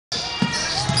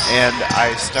and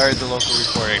I started the local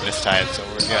recording this time, so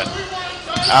we're good.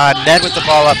 Ned with the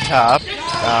ball up top.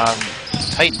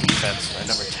 Tight defense by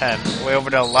number 10. Way over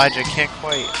to Elijah, can't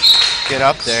quite get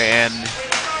up there, and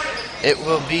it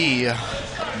will be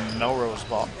Melrose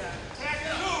ball.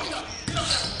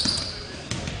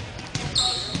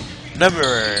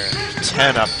 Number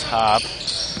 10 up top.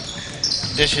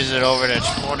 Dishes it over to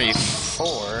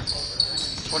 24.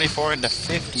 24 into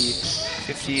 50.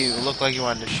 50 looked like he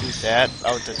wanted to shoot that.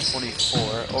 Out to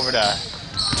 24. Over to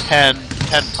 10.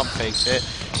 10 pump fakes it.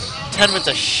 10 with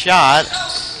a shot.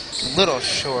 Little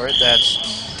short. That's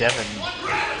Devin.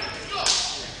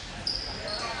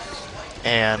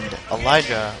 And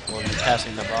Elijah will be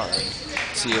passing the ball.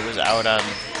 See, it was out on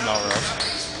Melrose.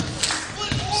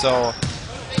 So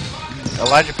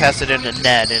Elijah passed it into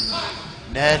Ned, and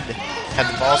Ned had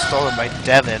the ball stolen by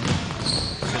Devin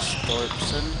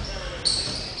Christorpson.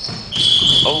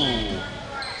 Oh,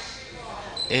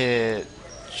 it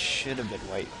should have been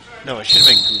white. No, it should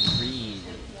have been green.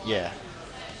 Yeah.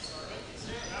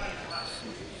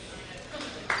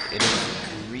 It is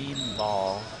a green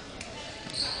ball.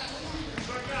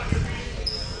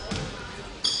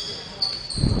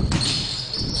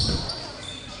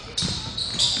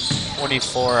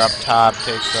 .24 up top,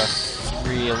 takes a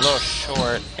 3, a little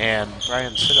short, and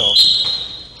Brian Siddle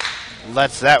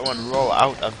lets that one roll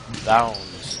out of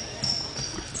bounds.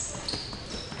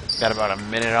 Got about a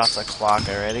minute off the clock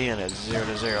already, and it's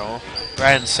 0-0.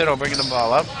 Brian Siddle bringing the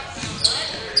ball up,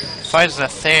 finds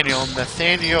Nathaniel.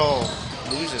 Nathaniel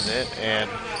loses it and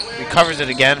recovers it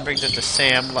again, brings it to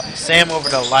Sam. Sam over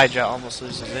to Elijah, almost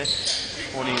loses it.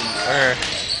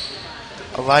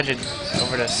 Elijah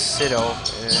over to Siddle,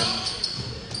 and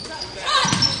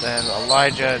then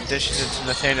Elijah dishes it to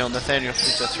Nathaniel. Nathaniel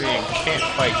shoots a 3 and can't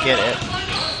quite get it.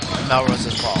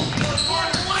 Melrose's ball.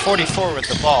 44 with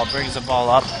the ball, brings the ball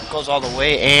up, goes all the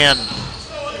way, and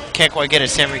can't quite get it.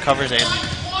 Sam recovers and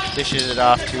dishes it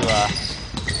off to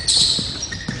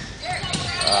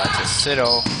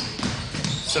Siddle.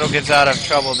 Siddle gets out of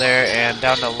trouble there, and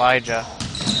down to Elijah.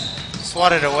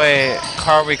 Swatted away.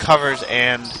 KARL recovers,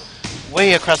 and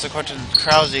way across the court to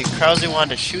Krause. Krause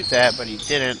wanted to shoot that, but he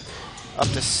didn't. Up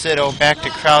to Siddle, back to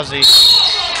Krause.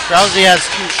 Krause has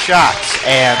 2 shots,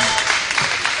 and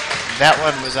that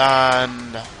one was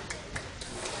on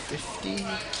 50?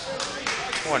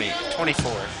 20.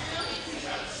 24.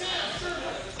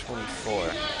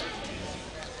 24.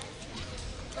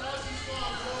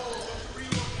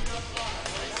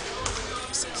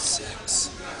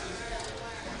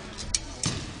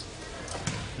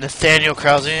 Nathaniel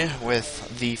Krause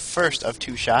with the first of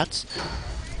 2 shots.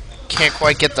 Can't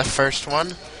quite get the first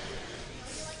one.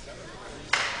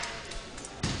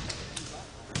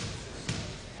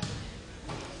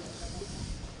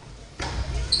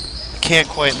 Can't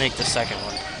quite make the second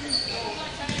one.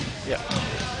 Yeah.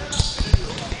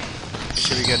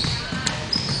 Should be good.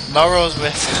 Melrose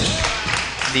with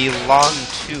the long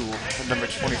 2, number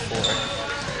 24.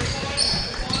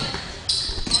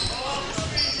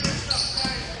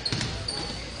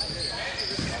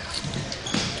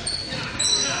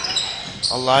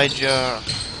 Elijah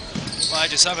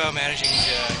somehow managing to,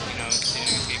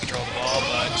 continue to keep control of the ball,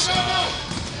 but it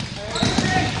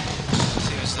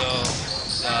seems as though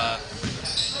the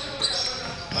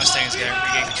Mustangs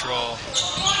regain control.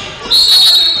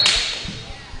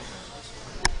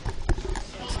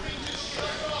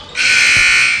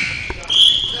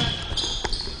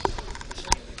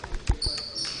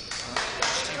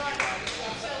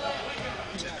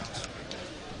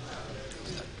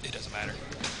 It doesn't matter.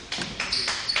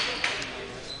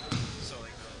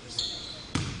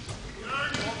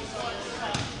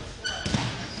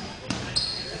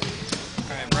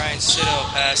 Siddle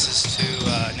passes to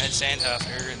Ned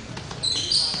Sandhofer, and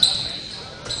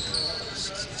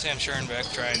Sam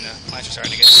Schoenbeck trying to, Plants are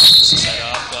starting to get set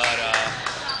up, but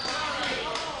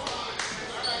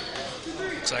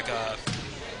looks like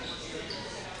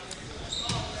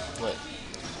what?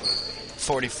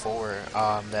 44.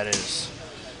 That is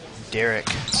Derek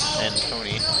and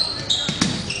Tony.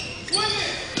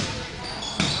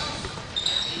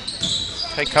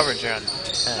 Tight coverage on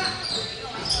 10.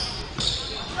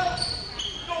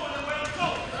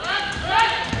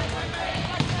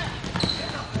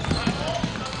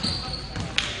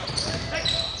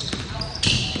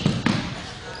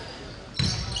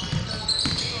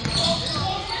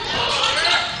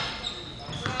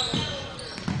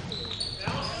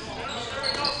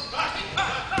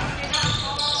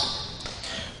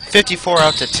 .54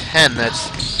 out to 10.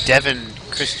 That's Devin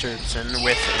Christensen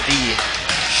with the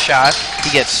shot.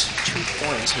 He gets 2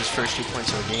 points, his first 2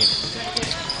 points of the game.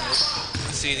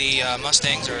 see the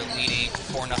Mustangs are leading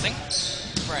 4-0.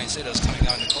 Brian Sito's coming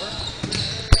down the court.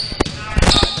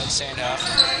 That standoff.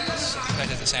 Back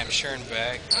to the Sam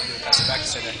Schoenbeck. Pass it back to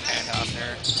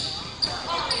Sandhoffner.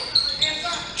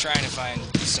 Trying to find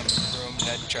some room.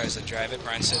 Ned tries to drive it.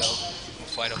 Brian Sito will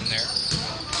fight him there.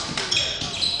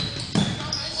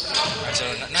 Brian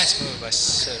Sito, nice move by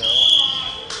Sito.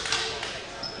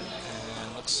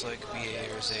 And looks like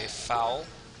there's a foul.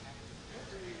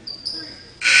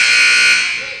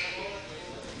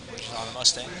 Which is on the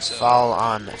Mustang. So foul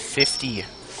on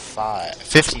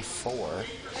 54.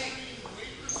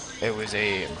 It was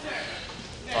a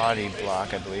body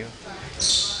block, I believe.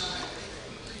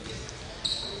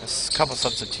 A couple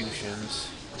substitutions.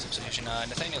 Substitution,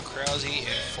 Nathaniel Krause in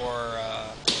for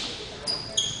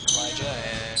Elijah,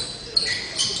 and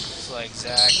looks like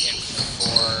Zach in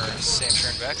for Sam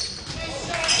Schoenbeck.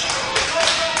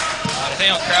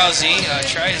 Nathaniel Krause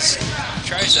tries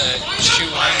to shoot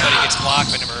one, but he gets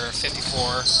blocked by number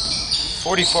 54.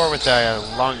 44 with a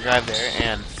long drive there,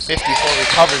 and 54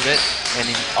 recovers it, and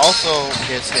he also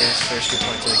gets his first 2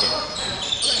 points of the game.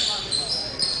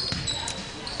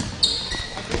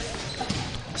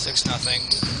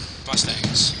 6-0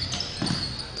 Mustangs.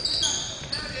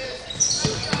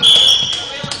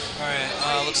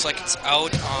 Alright, looks like it's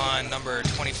out on number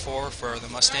 24 for the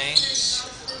Mustangs.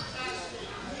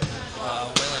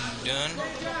 Waylon Dunn. I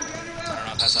don't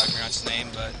know if that's how I pronounce his name,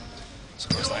 but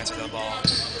scores lines with the ball.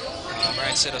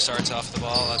 Brian Sito starts off the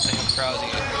ball. Nathaniel Krause.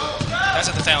 That's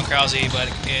at Nathaniel Krause, but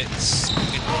it's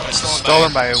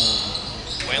stolen by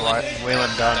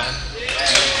Waylon Dunn.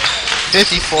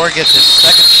 54 gets his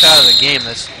second shot of the game.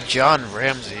 That's John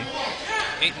Ramsey.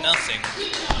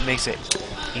 8-0. Makes it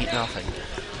 8-0.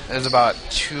 There's about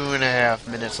 2.5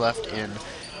 minutes left in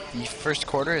the first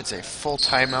quarter. It's a full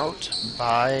timeout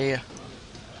by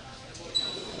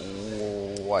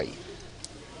White.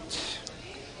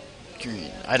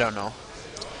 Green. I don't know.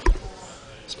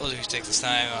 Suppose we should take this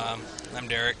time. I'm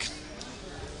Derek.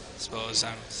 Suppose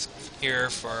I'm here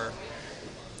for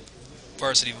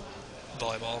varsity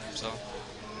volleyball. So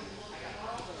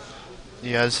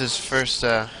yeah, this is first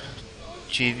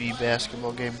JV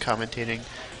basketball game commentating.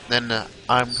 Then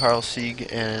I'm Karl Sieg,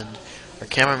 and our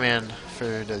cameraman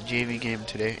for the JV game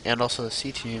today, and also the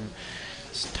C team,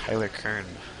 is Tyler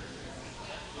Kern.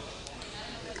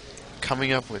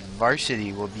 Coming up with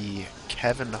varsity will be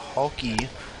Kevin Halkey,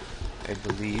 I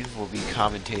believe, will be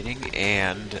commentating,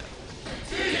 and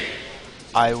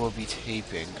I will be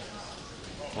taping,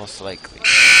 most likely.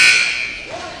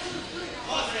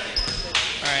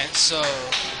 Alright, so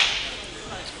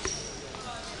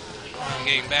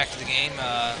getting back to the game,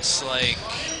 it's like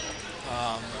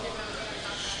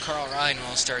Carl Ryan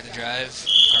will start the drive.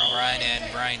 Carl Ryan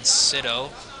and Brian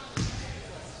Sito.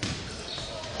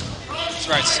 It's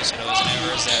Brian Sito, isn't it?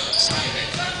 Or is that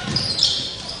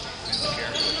look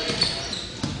here.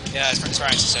 Yeah, it's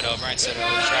Brian Sito. Brian Sito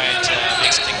trying to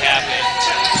make something happen.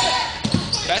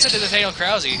 Pass it to Nathaniel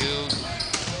Krause, who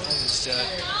just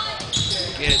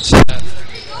gets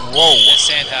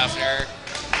Sandhoffner.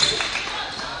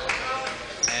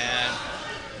 And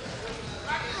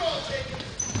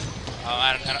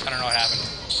I don't know what happened.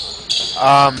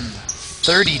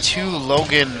 32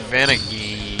 Logan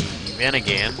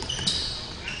Vanagan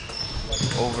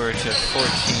over to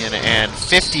 14, and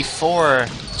 54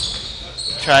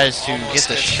 tries to get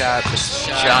the shot to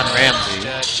John Ramsey.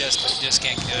 Just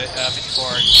can't do it.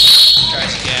 54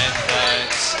 tries again, but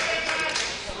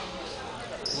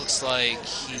looks like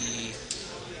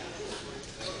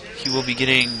he will be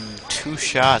getting 2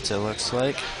 shots. It looks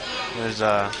like there's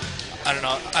a. I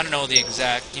don't know the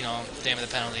exact, name of the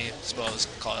penalty. I suppose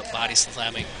call it body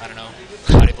slamming. I don't know.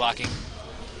 Body blocking.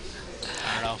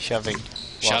 I don't know. Shoving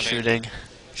while shooting.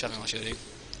 Shoving while shooting.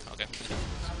 Okay.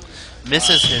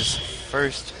 Misses his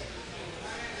first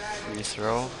free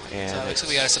throw, and so looks like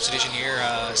we got a substitution here.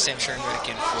 Sam Schoenbeck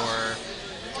in for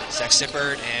Zach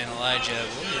Sippert, and Elijah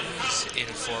Williams in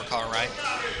for Carl Wright.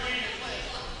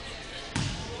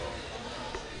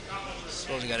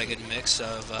 Suppose we got a good mix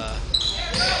of.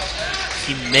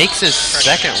 He makes his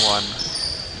second one.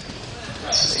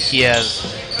 He has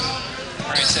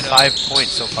 5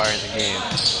 points so far in the game.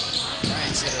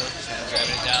 Brian Sito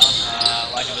driving it down.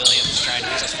 Elijah Williams trying to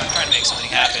make something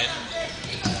happen.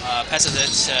 Passes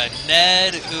it to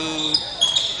Ned, who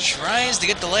tries to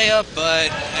get the layup, but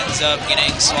ends up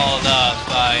getting swallowed up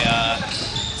by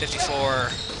 54.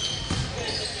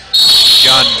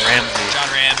 John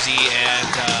Ramsey. And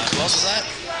who else was that?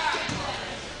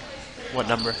 What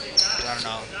number? I don't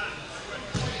know.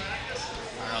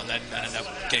 That ended up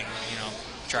getting,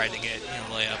 tried to get,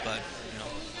 layup, but,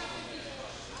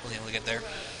 wasn't able to get there.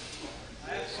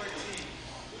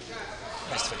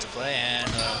 Nice defensive play, and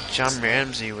John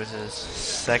Ramsey with his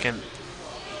second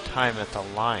time at the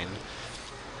line.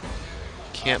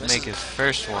 Can't make his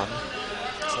first one.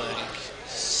 Looks like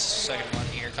second one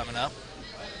here coming up.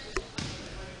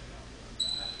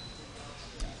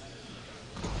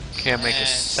 Can't make his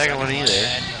second one either.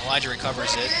 And Elijah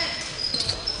recovers it.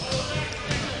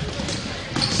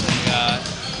 So we got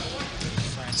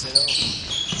Francisco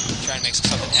trying to make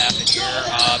something happen here.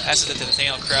 Passes it to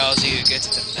Nathaniel Krause, who gets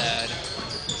it to Ned.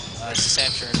 It's the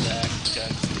same shirt back to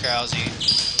Krause. We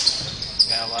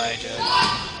got Elijah.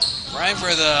 Ryan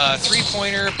for the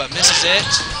three-pointer, but misses it.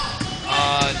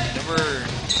 Number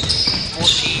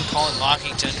 14, Colin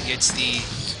Lockington, gets the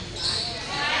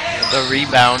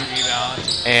rebound.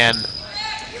 And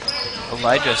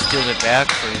Elijah steals it back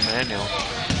for Emmanuel.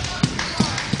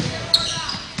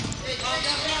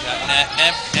 Got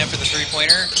Ned for the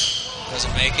three-pointer.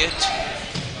 Doesn't make it.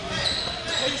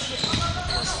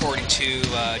 Number 42,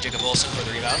 Jacob Olsen for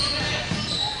the rebound.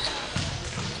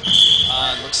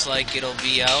 Looks like it'll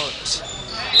be out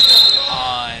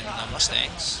on the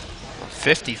Mustangs.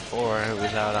 54 it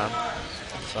was out on.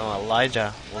 So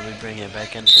Elijah will be bringing it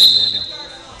back in for Emmanuel.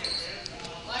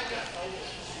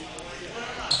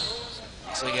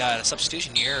 So we got a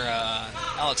substitution here.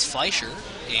 Alex Fleischer,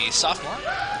 a sophomore,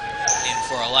 in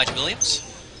for Elijah Williams.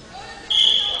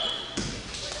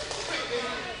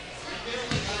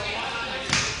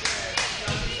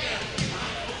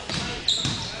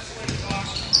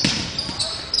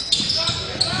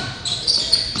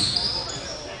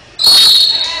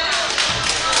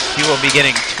 He will be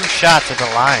getting 2 shots at the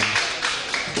line.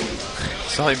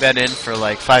 He's only been in for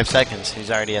like 5 seconds.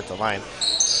 He's already at the line.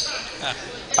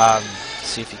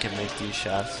 See if he can make these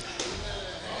shots.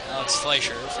 Alex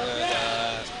Fleischer for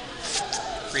the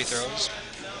free throws.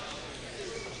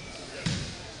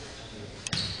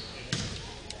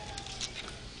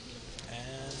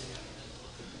 And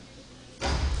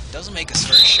doesn't make his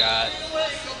first shot.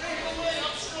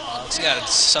 So we got a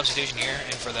substitution here,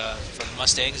 and for the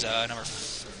Mustangs, number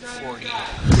 40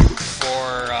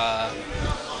 for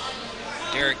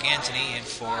Derek Anthony, and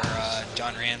for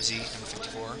John Ramsey, number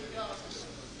 54.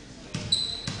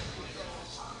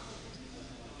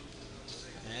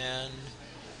 And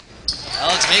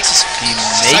Alex makes his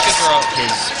second throw.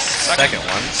 Second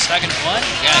one. Second one.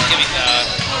 Yeah,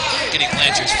 getting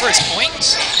Lancers first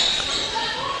point.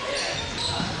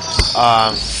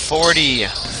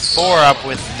 44 up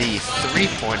with the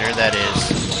three-pointer. That is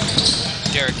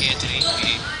Derek Anthony.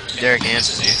 Derek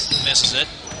Anthony misses it.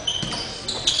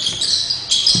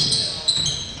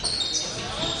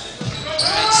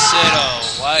 Right,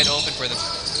 Sito wide open for the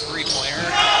three-pointer.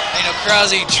 I know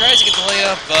Krause tries to get the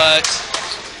layup, but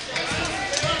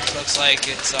looks like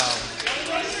it's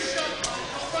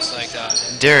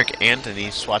Derek Anthony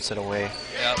swats it away.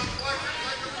 Yep,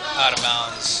 out of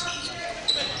bounds.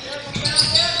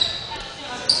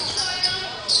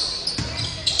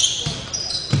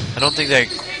 I don't think they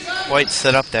quite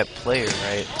set up that player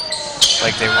right,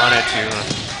 like they wanted to.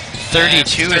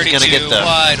 32 is going to get the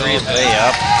free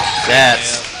layup.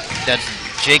 That's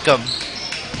Jacob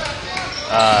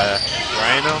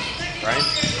Brian?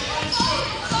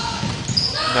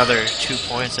 Another 2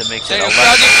 points that makes it 11. For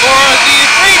the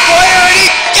three-pointer, and he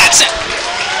gets it!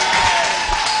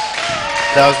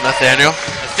 That was Nathaniel.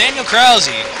 Nathaniel Krause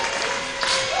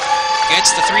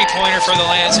gets the three-pointer for the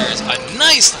Lancers. A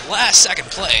nice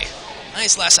last-second play.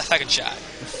 Nice last-second shot.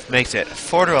 Makes it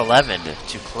 4-11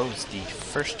 to close the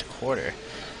first quarter.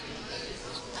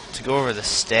 To go over the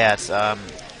stats,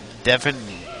 Devin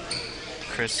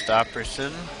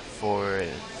Christopherson for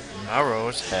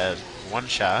Melrose has 1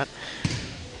 shot.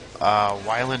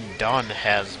 Wyland Dunn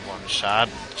has 1 shot.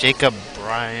 Jacob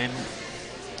Bryan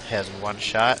has 1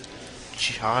 shot.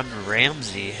 John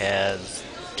Ramsey has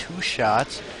 2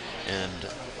 shots and a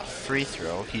free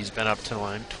throw. He's been up to the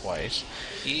line twice.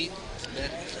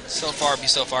 So far,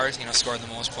 scored the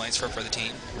most points for the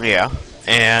team. Yeah.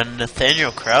 And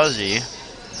Nathaniel Krause,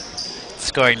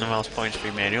 scoring the most points for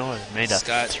Emmanuel, has made a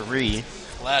 3.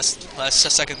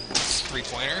 Second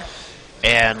three-pointer.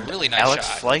 And really nice Alex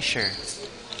shot. Fleischer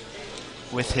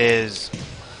with his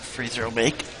free throw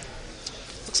make.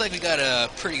 Looks like we got a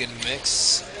pretty good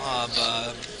mix of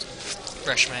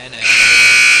freshmen and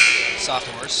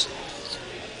sophomores.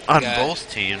 On both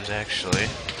teams, actually.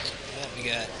 Yeah, we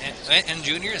got and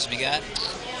juniors. We got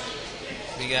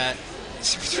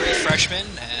 3 freshmen,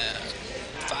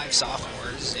 5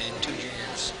 sophomores, and 2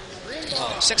 juniors.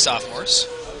 Oh, 6 sophomores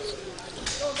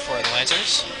for the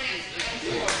Lancers.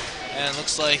 And it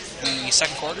looks like the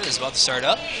second quarter is about to start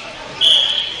up.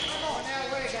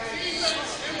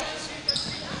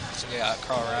 So we got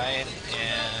Karl Ryan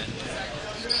and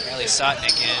Riley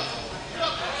Sotnick in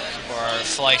for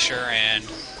Fleischer and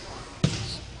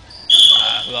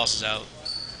who else is out?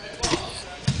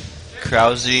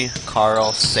 Krause,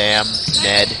 Karl, Sam,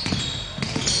 Ned,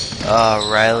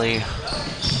 Riley.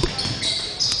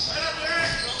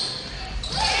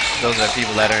 Those are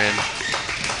people that are in.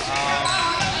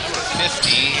 Number 50.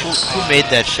 Who made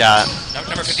that shot?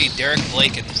 Number 50, Derek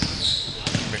Blaken.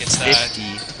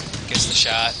 Gets the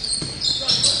shot.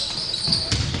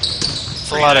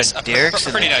 A lot of Derek's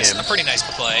in the gym. A pretty nice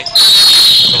play.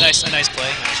 A nice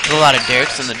play. There's a lot of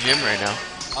Derek's in the gym right now.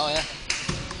 Oh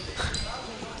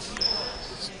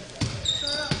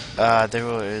yeah. There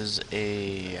was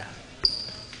a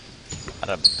out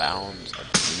of bounds, I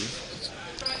believe.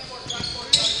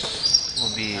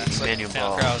 Will be manual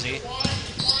ball. Krause.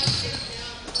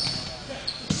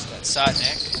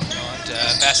 Sotnick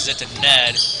passes it to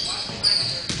Ned.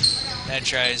 Ned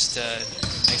tries to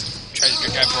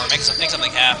drive forward, make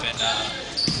something happen.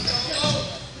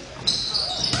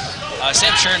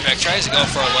 Sam Schoenbeck tries to go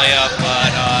for a layup,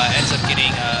 but ends up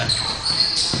getting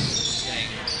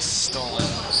stolen.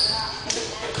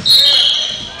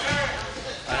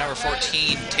 Number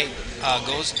 14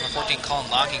 goes. Number 14 Colin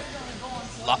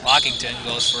Lockington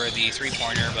goes for the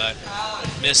three-pointer, but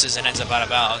misses and ends up out of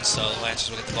bounds, so the Lancers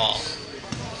will get the ball.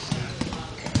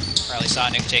 Riley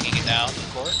Sotnick taking it down the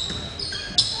court.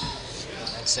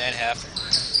 And Sandhafter.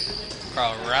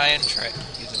 Karl Ryan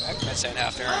gives it back to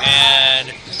Sandhafter.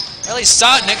 And Riley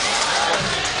Sotnick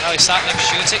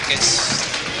shoots it,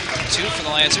 gets 2 for the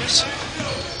Lancers.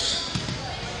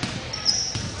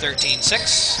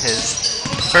 13-6.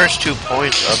 His first 2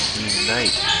 points of the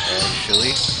night,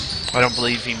 actually. I don't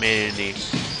believe he made any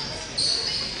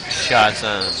shots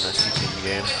on the C-team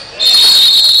game.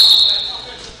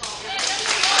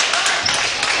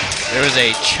 There was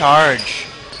a charge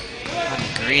on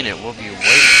green. It will be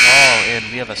white ball, and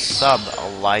we have a sub,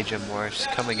 Elijah Morris,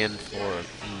 coming in for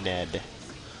Ned.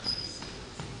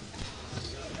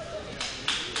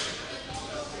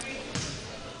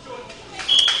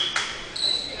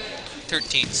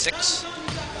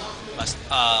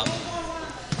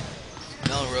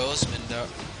 Melrose-Mindoro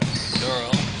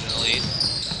is in the lead.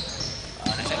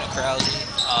 Nathaniel Krause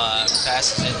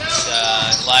passes it to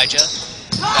Elijah.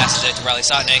 Passes it to Riley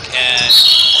Sotnick, and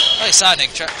Riley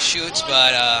Sotnick shoots,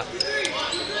 but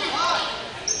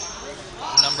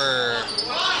number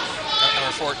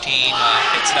 14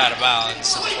 hits it out of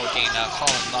bounds. Number 14,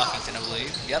 Colin Lockington, I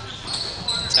believe. Yep,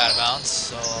 it's out of bounds,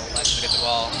 so Lancers will get the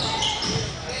ball.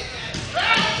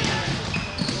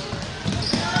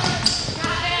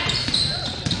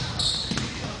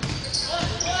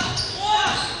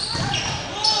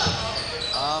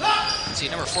 See,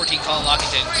 number 14, Colin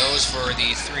Lockington, goes for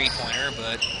the three-pointer,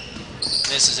 but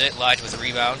misses it. Elijah with a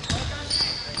rebound.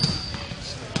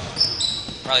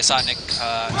 Riley Sotnick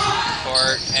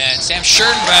court, and Sam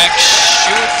Schoenbeck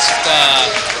shoots the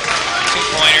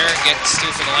two-pointer, gets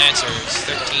 2 for the Lancers.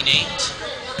 13-8.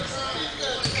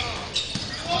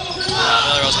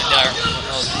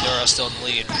 Melrose-Mindoro still in the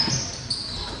lead.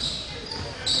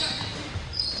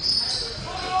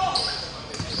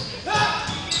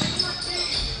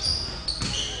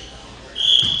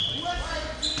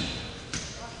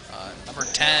 Number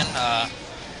 10,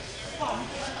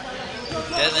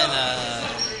 Devin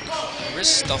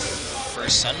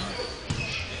Christofferson.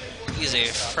 He's a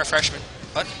freshman.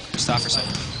 What? Christofferson.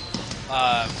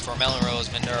 For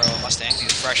Melrose-Mindoro Mustangs.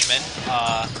 He's a freshman.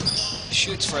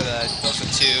 Shoots for goes for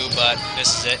 2, but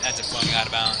misses it. Ends up going out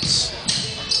of bounds.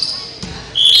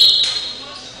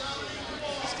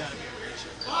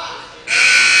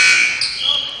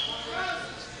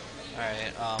 All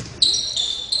right.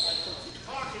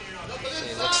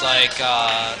 It looks like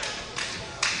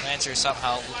Lancer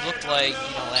somehow looked like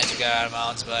Lancer got out of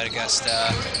bounds, but I guess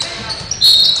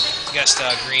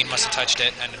Green must have touched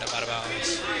it and ended up out of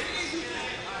bounds.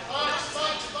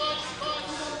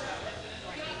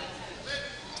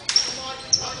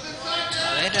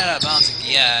 They ended out of bounds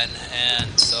again,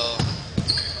 and so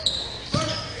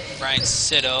Brian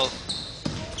Sitto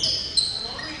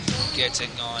gets it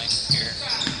going here.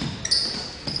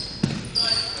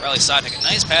 Riley Sotnick, a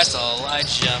nice pass to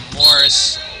Elijah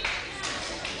Morris,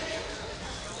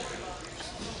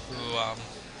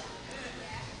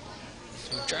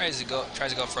 who tries to go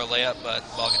for a layup, but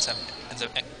the ball ends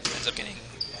up getting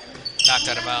knocked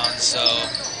out of bounds. So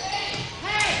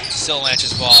still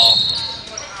Lance's ball.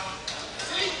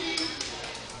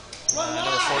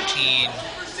 Number 14,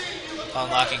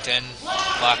 Colin Lockington,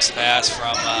 blocks the pass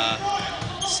from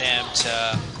Sam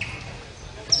to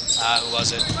who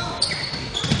was it?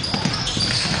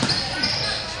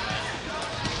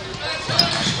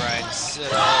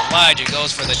 Elijah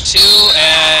goes for the 2,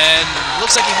 and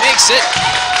looks like he makes it.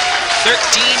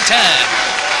 13-10.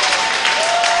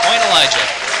 Point Elijah.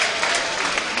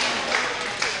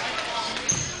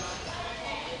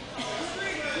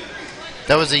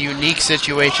 That was a unique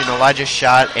situation. Elijah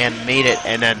shot and made it,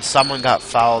 and then someone got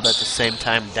fouled at the same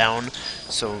time down,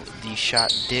 so the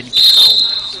shot did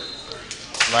count.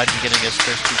 Elijah getting his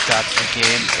first 2 shots of the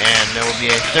game, and there will be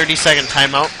a 30-second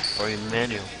timeout for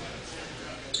Emmanuel.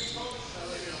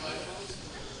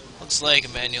 Looks like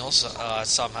Emmanuel's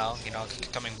somehow,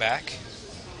 coming back.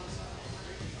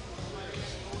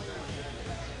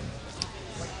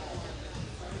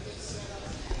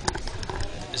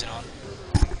 Is it on?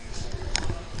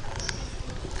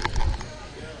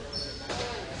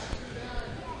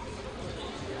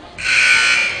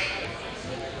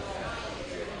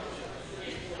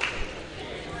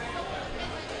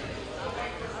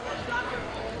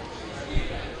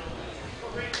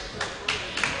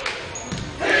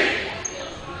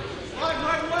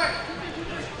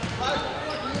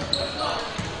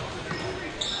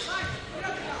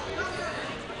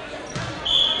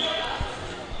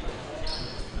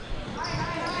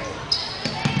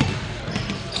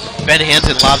 Ben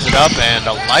Hansen lobs it up, and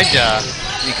Elijah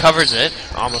recovers it,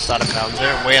 almost out of bounds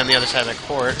there, way on the other side of the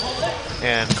court.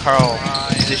 And KARL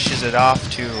dishes it off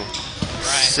to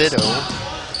Sito.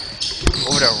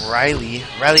 Over to Riley.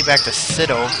 Riley back to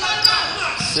Sito.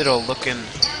 Sito looking,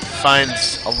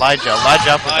 finds Elijah.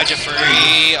 Elijah up with Elijah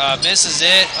free, misses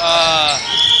it.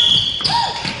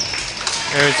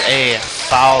 There's a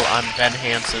foul on Ben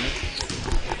Hansen.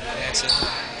 Hansen.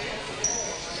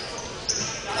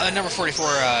 Number 44,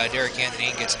 Derek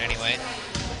Anthony gets it anyway.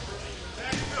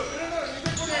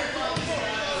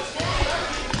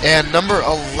 And number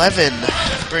 11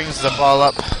 brings the ball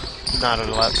up. Not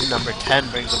 11, number 10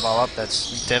 brings the ball up.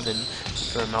 That's Devin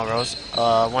for Melrose.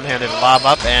 One-handed lob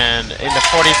up and into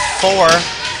 44.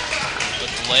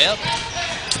 With the layup.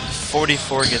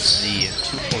 44 gets the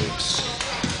 2 points.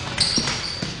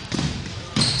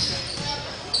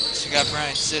 So we got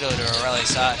Brian Sito to Riley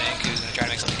Sotnick, who's going to try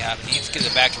to make something happen. He gives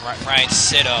it back to Brian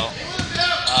Sito.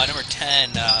 Number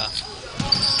 10,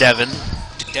 Devin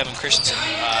Christensen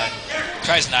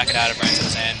tries to knock it out of Brian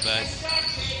Sito's hand, but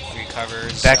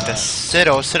recovers. Back to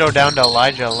Sito. Sito down to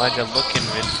Elijah. Elijah looking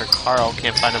in for KARL.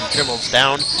 Can't find him. Dribbles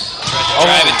down. Tries to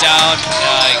drive it down.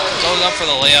 Goes up for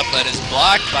the layup, but is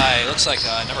blocked by, looks like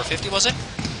number 50, was it?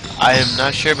 I am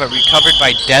not sure, but recovered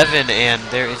by Devin, and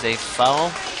there is a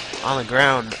foul on the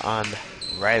ground on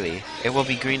Riley. It will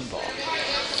be green ball.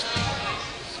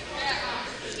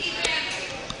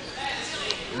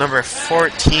 Number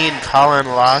 14, Colin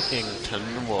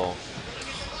Lockington, will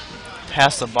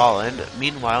pass the ball in.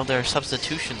 Meanwhile, there are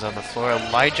substitutions on the floor.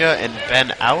 Elijah and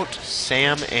Ben out.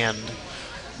 Sam and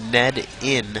Ned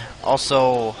in.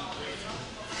 Also,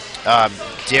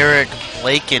 Darren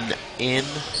Blaken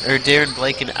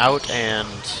out, and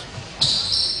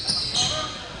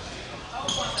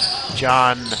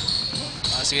John.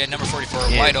 So we had number 44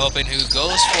 wide open, who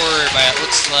goes for, it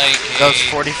looks like that was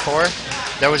 44.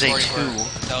 That was 44. a 2.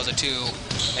 That was a 2.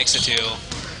 Makes a 2.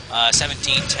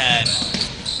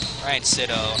 17-10. Ryan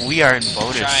Sito. We are in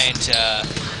bonus. Trying to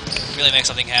really make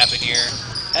something happen here.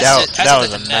 That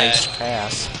was a nice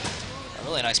pass. A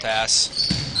really nice pass.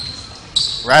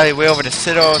 Riley way over to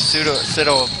Sito.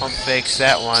 Sito pump fakes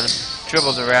that one.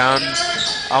 Dribbles around.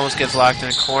 Almost gets locked in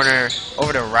a corner.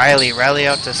 Over to Riley. Riley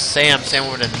out to Sam. Sam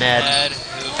over to Ned.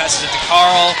 Who passes it to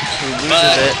KARL. Who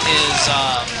loses it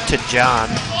to John.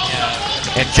 Yeah.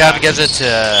 And John gives it to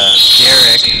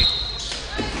Derek.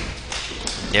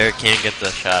 Derek can't get the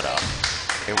shot off.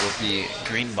 It will be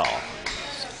green ball.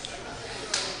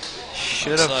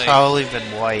 Should have probably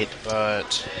been white,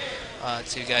 but...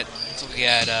 So we got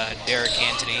Derek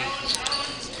Anthony.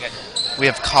 We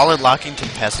have Colin Lockington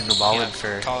passing the ball in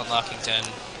for... Colin Lockington.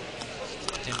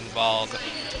 Didn't ball, but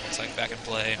it's like back in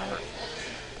play. Or,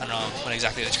 I don't know what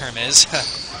exactly the term is.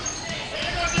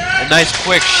 A nice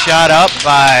quick shot up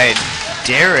by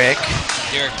Derek.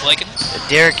 Derek Blaken?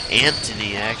 Derek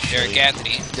Anthony, actually. Derek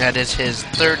Anthony. That is his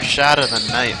 3rd shot of the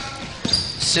night.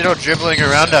 Sito dribbling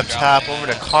around up top over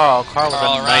to KARL. KARL with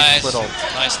a nice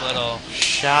little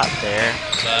shot there.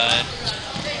 But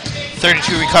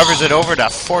 32 recovers it over to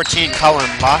 14. Colin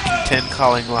Lockington.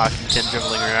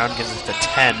 Dribbling around, gives it to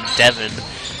 10.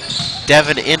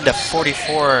 Devin into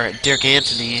 44. Derek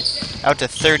Anthony out to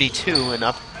 32 and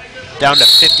up down to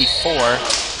 54.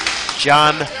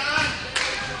 John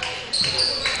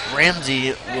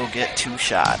Ramsey will get 2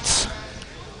 shots.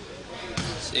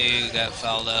 See, who got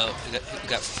fouled out? Who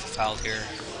got fouled here?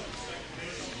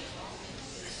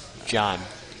 John.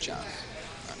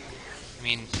 I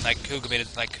mean, like who committed,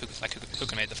 who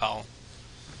committed the foul?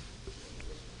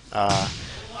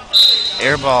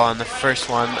 Air ball on the first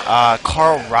one.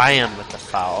 Carl Ryan with the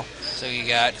foul. So you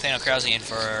got Nathaniel Krause in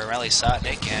for Riley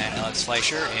Sotnick and Alex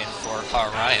Fleischer in for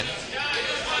Carl Ryan.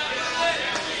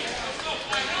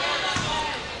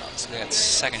 So we got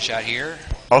second shot here.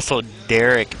 Also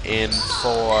Derek in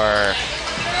for...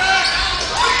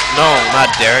 No,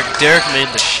 not Derek. Derek made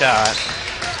the shot.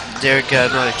 Derek got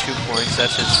another 2 points.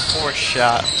 That's his fourth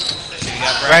shot. So you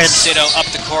got Brian Sito up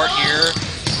the court here.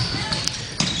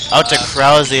 Out to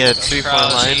Krause at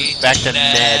 3-point line. Back to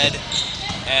Ned.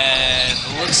 And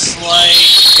looks like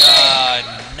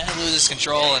Ned loses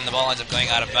control and the ball ends up going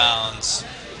out of bounds.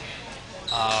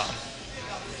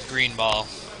 Green ball.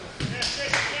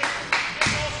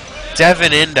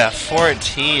 Devin into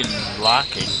 14,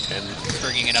 Lockington.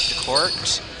 Bringing it up to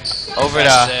court. Over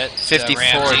to 54.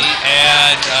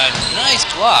 And a nice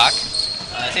block.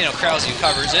 Nathaniel Krause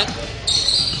covers it.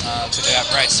 So they got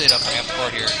Brian Sito coming up the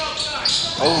court here.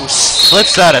 Oh,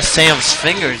 slips out of Sam's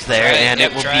fingers there, and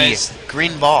yep, it will be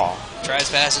green ball. Tries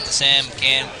pass it to Sam,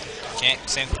 Sam can't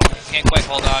quite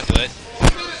hold on to it.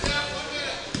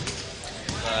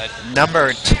 But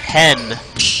number 10,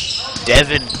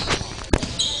 Devin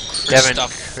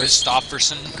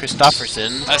Christofferson.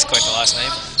 That's quite the last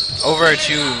name. Over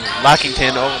to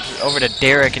Lockington, over to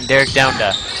Derek, and Derek down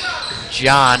to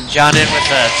John. John in with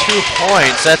 2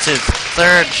 points. That's his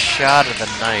third shot of the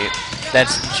night.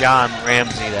 That's John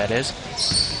Ramsey, that is.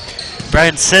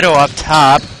 Brian Sito up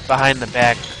top, behind the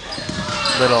back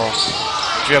little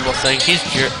dribble thing.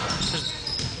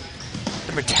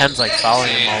 Number 10's like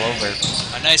following him all over.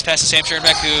 A nice pass to Sam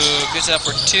Schoenbeck, who gets it up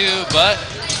for 2, but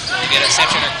we get it. Sam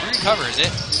Schoenbeck recovers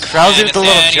it. Krause with the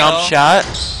little jump shot.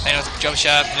 And with the jump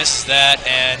shot, misses that,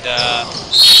 and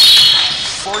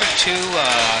 42,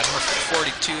 number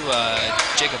 42,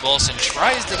 Jacob Olsen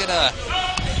tries to get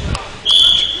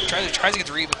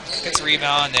gets the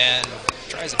rebound and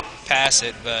tries to pass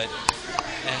it, but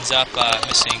ends up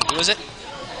missing. Who is it?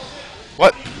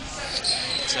 What?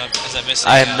 Ends up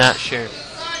missing. I am not sure.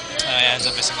 Ends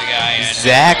up missing the guy. And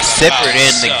Zach Sippert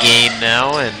in the game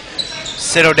now, and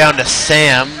Sito down to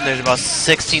Sam. There's about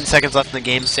 16 seconds left in the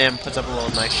game. Sam puts up a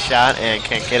little nice shot and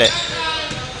can't get it.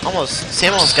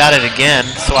 Sam almost got it again.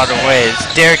 Slaughter ways.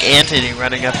 Derek Anthony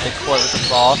running up the court with the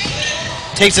ball.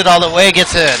 Takes it all the way,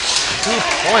 gets it 2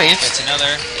 points. It's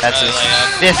another. That's his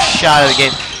fifth shot of the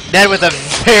game. Ned with a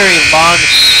very long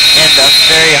and a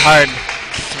very hard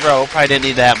throw. Probably didn't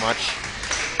need that much.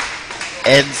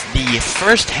 Ends the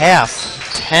first half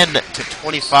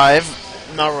 10-25.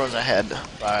 Melrose ahead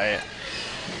by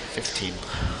 15.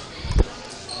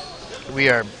 We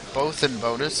are both in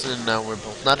bonus, and now we're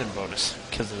both not in bonus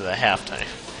because of the halftime.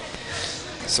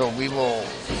 So we will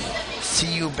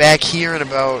see you back here in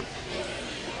about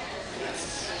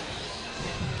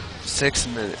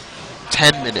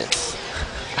 10 minutes.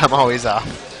 I'm always off.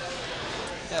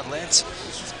 Yeah, Lance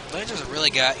has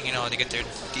really got, to get their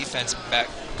defense back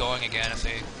going again if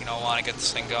they, want to get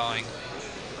this thing going.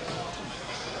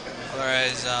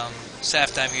 Otherwise, it's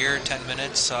halftime here, 10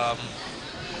 minutes. I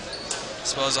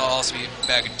suppose I'll also be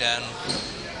back at 10.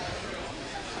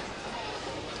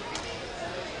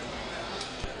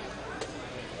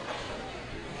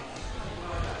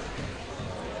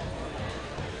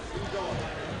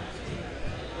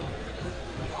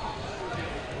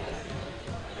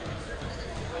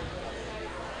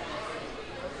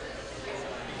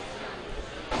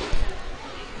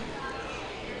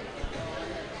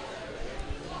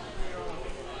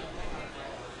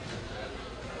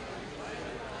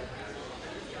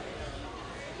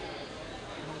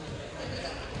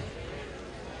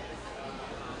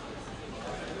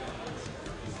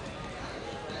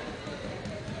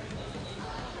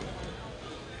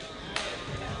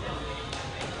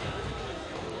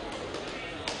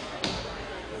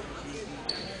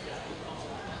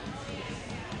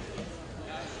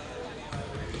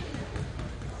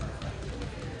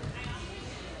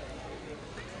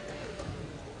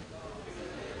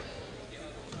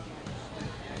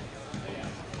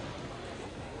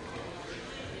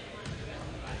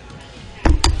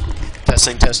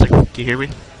 Testing. Can you hear me?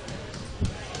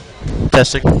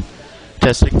 Testing.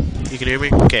 You can hear me?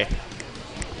 Okay.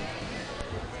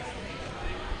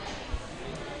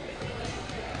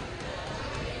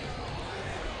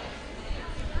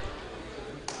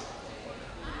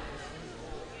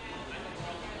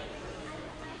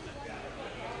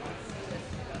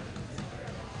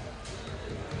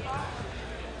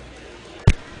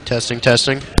 Testing.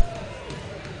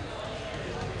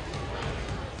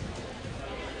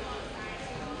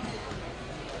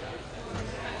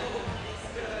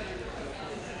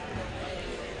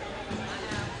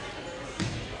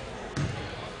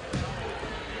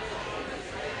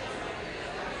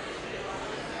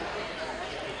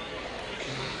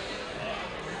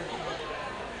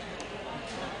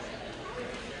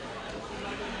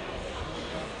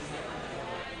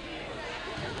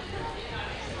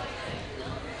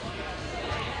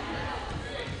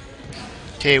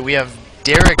 Okay, we have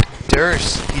Derek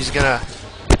Durst. He's gonna.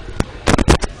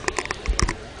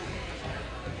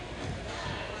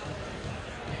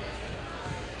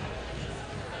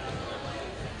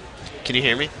 Can you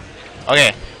hear me?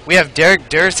 Okay, we have Derek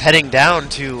Durst heading down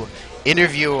to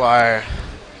interview our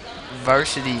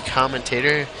varsity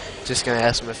commentator. Just gonna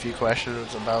ask him a few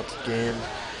questions about the game.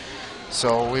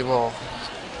 So we will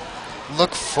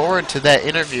look forward to that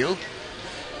interview.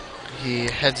 He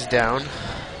heads down.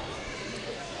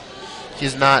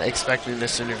 He's not expecting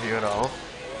this interview at all.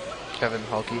 Kevin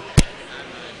Hulke.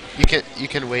 You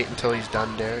can wait until he's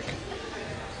done, Derek.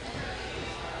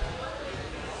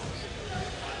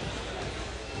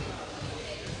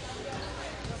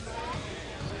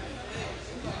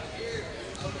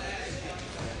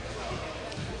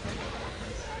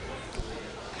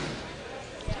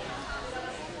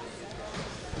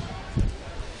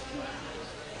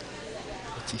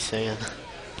 What's he saying?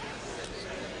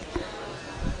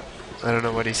 I don't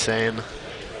know what he's saying.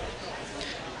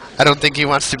 I don't think he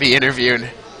wants to be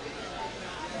interviewed.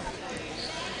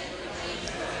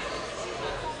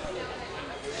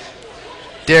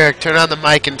 Derek, turn on the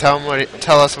mic and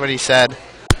tell us what he said.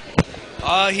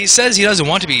 He says he doesn't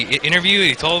want to be interviewed.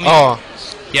 He told me. Oh.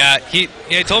 Yeah, he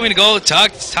told me to go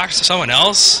talk to someone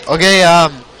else. Okay.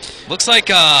 Looks like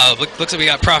we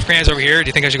got Prof Fans over here. Do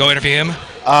you think I should go interview him?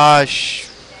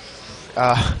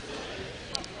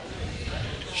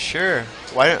 Sure.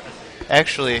 Why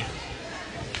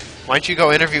don't you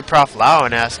go interview Prof Lau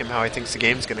and ask him how he thinks the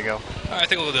game's gonna go? I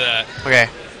think we'll do that. Okay.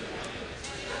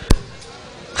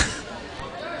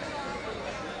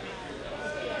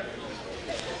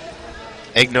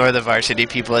 Ignore the varsity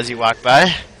people as you walk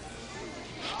by.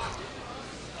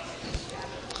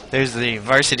 There's the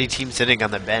varsity team sitting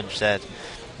on the bench that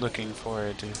looking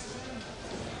forward to.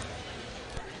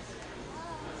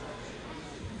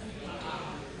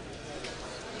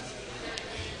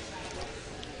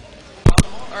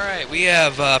 All right, we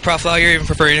have Prof Lau here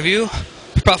for an interview.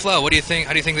 Prof Lau, what do you think?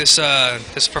 How do you think this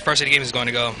varsity game is going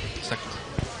to go?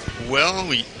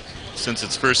 Well, since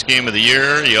it's first game of the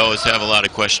year, you always have a lot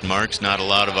of question marks. Not a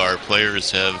lot of our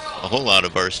players have a whole lot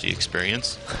of varsity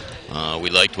experience. We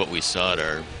liked what we saw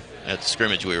at the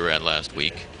scrimmage we were at last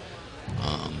week.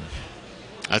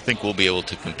 I think we'll be able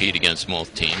to compete against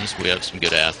most teams. We have some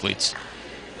good athletes.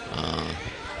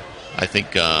 I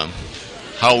think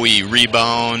how we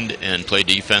rebound and play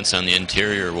defense on the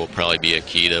interior will probably be a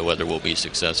key to whether we'll be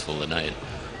successful tonight.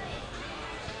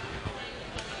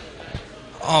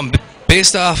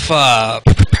 Based off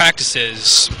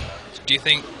practices, do you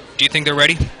think they're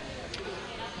ready?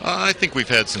 I think we've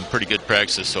had some pretty good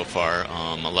practices so far.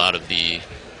 A lot of the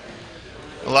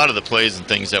plays and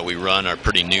things that we run are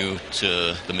pretty new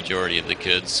to the majority of the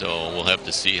kids, so we'll have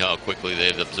to see how quickly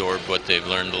they've absorbed what they've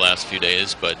learned the last few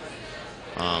days, but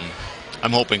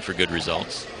I'm hoping for good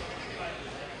results.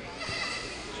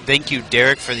 Thank you,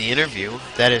 Derek, for the interview.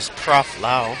 That is Prof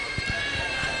Lau.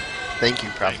 Thank you,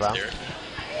 Prof Lau. Derek.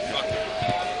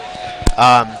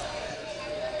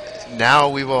 Now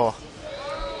we will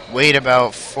wait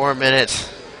about 4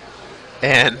 minutes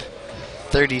and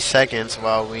 30 seconds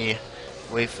while we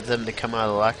wait for them to come out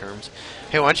of the locker rooms.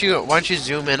 Hey, why don't you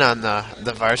zoom in on the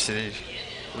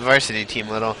varsity team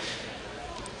a little?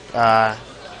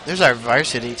 There's our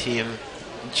varsity team.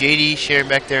 JD sharing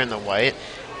back there in the white,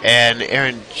 and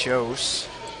Aaron Jose,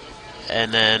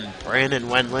 and then Brandon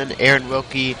Wendland, Aaron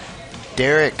Wilkie,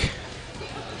 Derek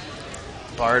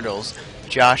Bartles,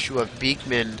 Joshua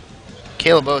Beekman,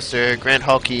 Caleb Oster, Grant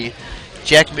Hulke,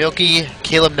 Jack Milkey,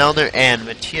 Caleb Nelner, and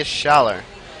Matthias Schaller.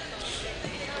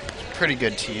 Pretty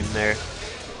good team there.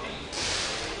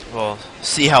 We'll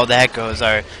see how that goes.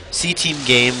 Our C-team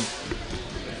game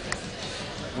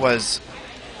was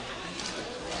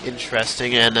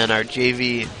interesting, and then our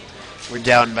JV we're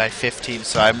down by 15,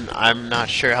 so I'm not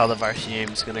sure how the varsity game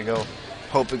is gonna go.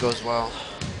 Hope it goes well.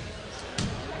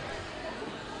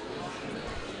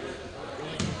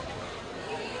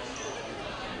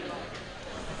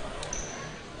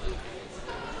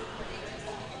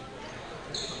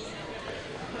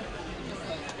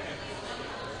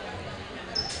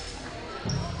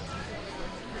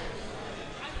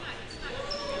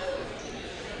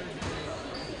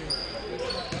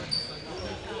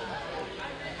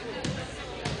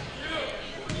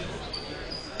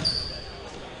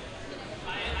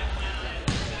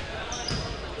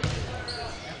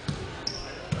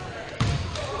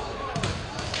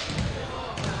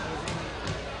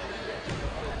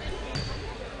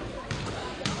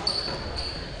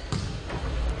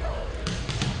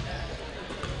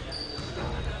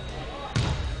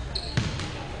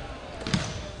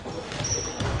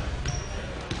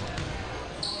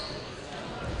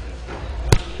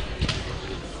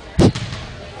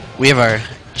 We have our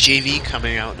JV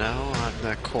coming out now on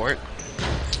the court.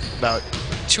 About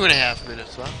 2.5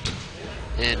 minutes left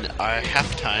in our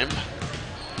halftime.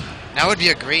 Now would be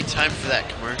a great time for that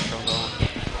commercial, though.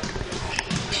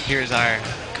 Here's our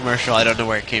commercial. I don't know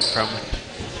where it came from.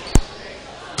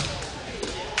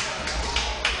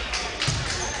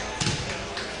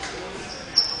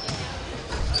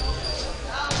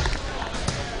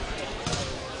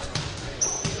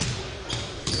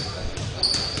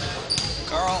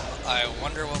 Carl, I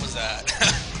wonder what was that.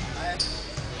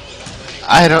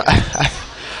 I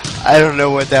don't know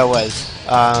what that was.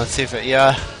 Let's see if it,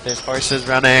 yeah, there's horses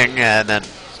running, and then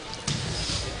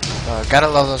gotta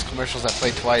love those commercials that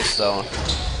play twice, though.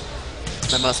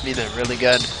 That must mean they're really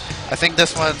good. I think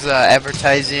this one's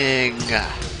advertising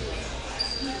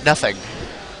nothing.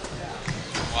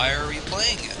 Why are we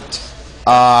playing it?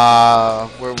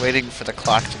 We're waiting for the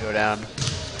clock to go down.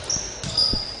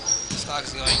 This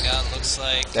clock's going down. Looks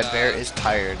like That bear is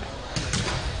tired.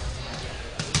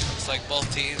 looks like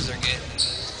both teams are getting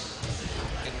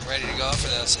ready to go for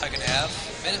the second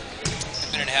half. Minute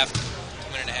and a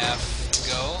half to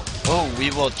go. Oh, we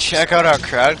will check out our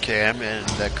crowd cam, and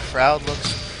the crowd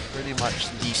looks pretty much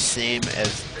the same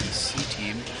as the C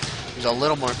team. There's a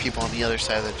little more people on the other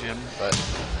side of the gym, but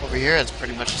over here it's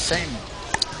pretty much the same.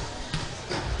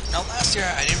 Now, last year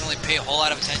I didn't really pay a whole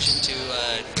lot of attention to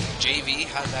JV.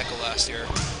 How did that go last year?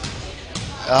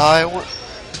 It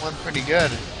went pretty good.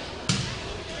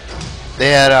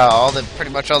 They had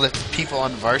pretty much all the people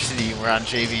on varsity were on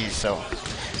JV, so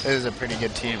it was a pretty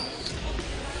good team.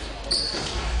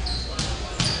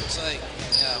 Looks like,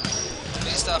 yeah,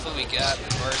 based off what we got in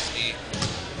varsity,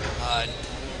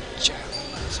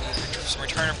 some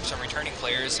returning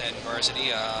players in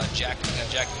varsity. Jack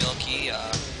Milkey,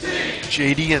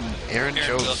 JD and Aaron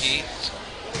Jones. Milkey.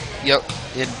 Yep,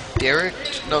 and Derek.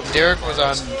 No, Derek was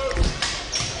on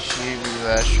JV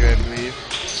last year, I believe.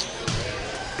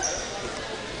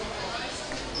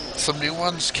 Some new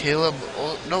ones, Caleb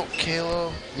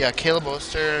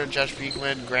Oster, Josh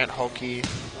Beekman, Grant Hulkey.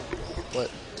 What?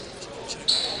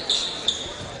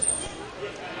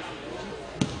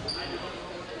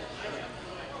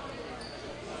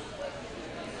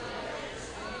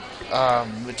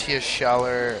 Matthias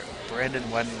Schaller, Brandon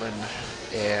Wendland,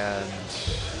 and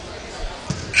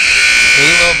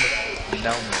Caleb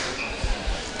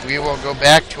Nelman. We will go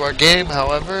back to our game,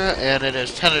 however, and it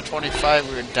is 10-25.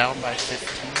 We're down by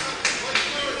 15.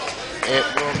 It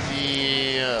will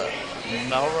be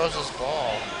Melrose's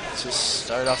ball to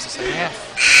start off the second half.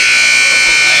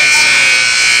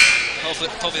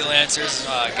 Hopefully the Lancers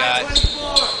got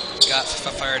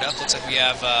fired up. Looks like we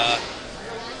have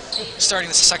starting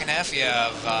this second half. We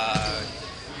have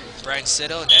Brian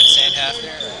Sitto, Ned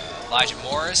Sandhafner, Elijah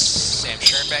Morris, Sam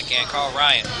Schoenbeck, and Carl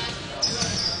Ryan.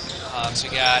 So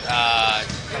we got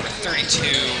number 32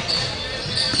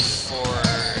 for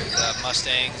the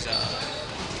Mustangs.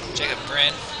 Jacob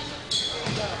Brin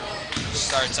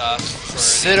starts off for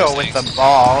Sitto with the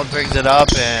ball, brings it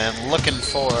up and looking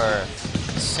for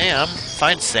Sam,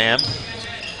 finds Sam,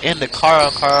 into Carl.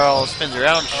 Carl spins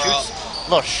around, shoots a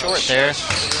little short there.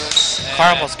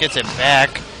 Carl almost gets it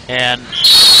back, and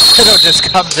Sitto just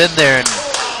comes in there and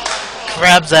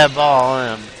grabs that ball,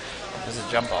 and it's a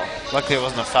jump ball. Luckily it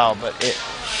wasn't a foul, but it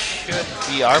should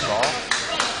be our ball.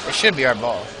 It should be our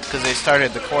ball, because they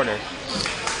started the quarter.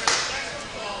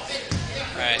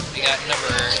 Alright, we got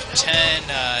number 10,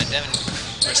 Devin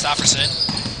Christofferson,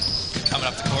 coming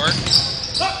up the court.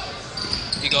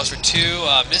 He goes for two,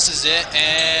 misses it,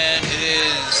 and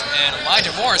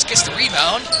Elijah Morris gets the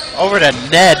rebound. Over to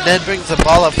Ned. Ned brings the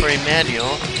ball up for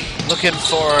Emmanuel. Looking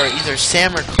for either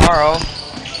Sam or Carl.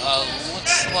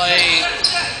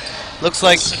 Looks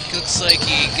like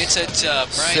he gets it to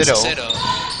Brian Sitto.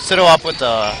 Sitto up with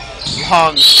the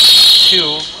long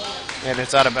two, and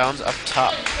it's out of bounds up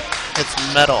top. It's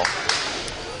metal.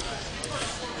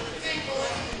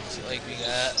 Looks like we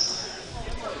got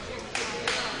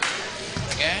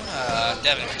again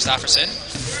Devin Christofferson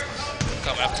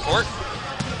coming up the court.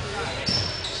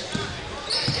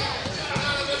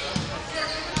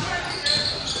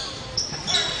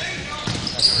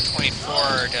 That's number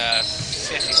 24 to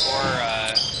 54.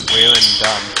 Waylon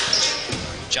Dunn.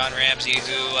 John Ramsey,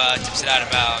 who tips it out of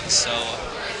bounds. So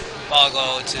ball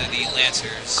go to the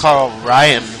Lancers. Carl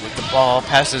Ryan with the ball,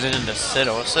 passes it into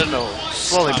Sitto. Sitto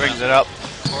slowly brings it up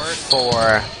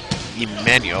for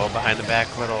Emmanuel behind the back,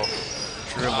 little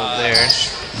dribble there.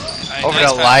 Over to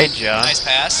Elijah. Nice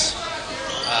pass.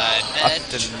 Up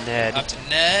to Ned. Up to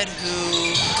Ned,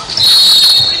 who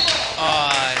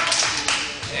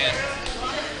and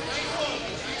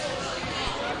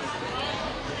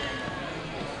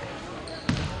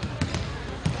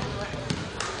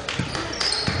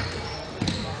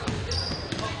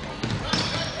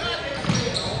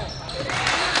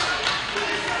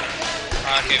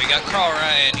Okay, we got Carl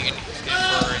Ryan in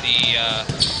for the.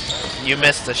 You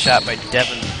missed the shot by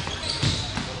Devin.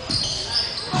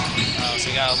 So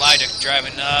we got Elijah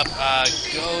driving up,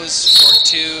 goes for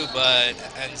 2, but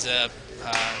ends up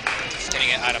getting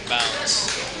it out of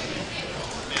bounds.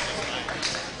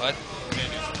 What?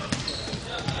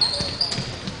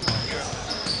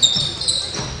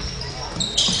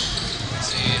 Let's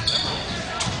see, number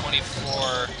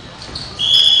 24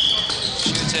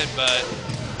 shoots it, but.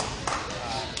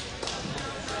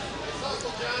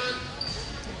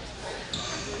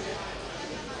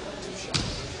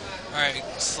 Alright,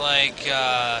 looks like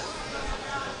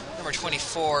number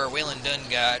 24, Waylon Dunn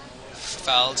got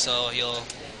fouled, so he'll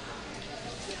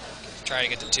try to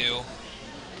get the 2.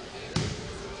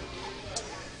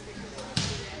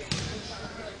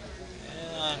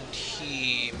 And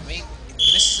he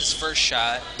misses his first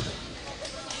shot.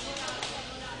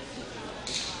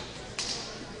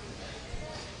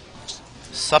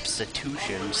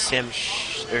 Substitution. Sam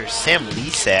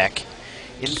Lisak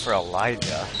in for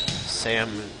Elijah. Sam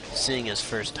seeing his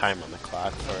first time on the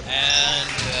clock for And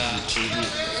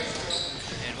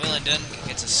Waylon Dunn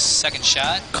gets a second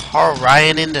shot. Carl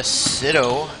Ryan into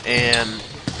Cito, and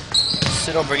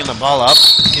Cito bringing the ball up,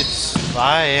 gets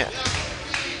by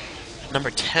number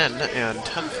 10 and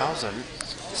 10,000.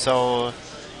 So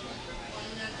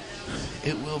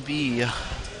it will be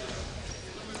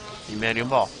Emmanuel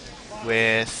Ball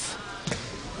with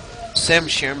Sam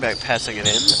Scherenbeck passing it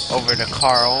in over to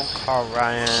Carl. Carl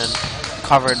Ryan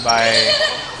covered by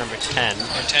number 10.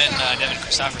 Number 10, Devin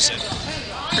Christopherson.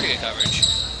 Pretty good coverage.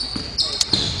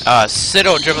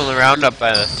 Cito dribbling around up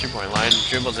by the 3-point line,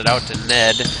 dribbles it out to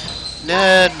Ned.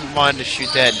 Ned wanted to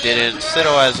shoot that, didn't.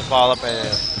 Cito has the ball up by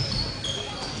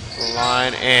the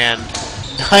line, and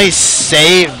nice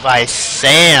save by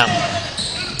Sam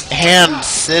and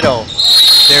Cito.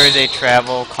 There is a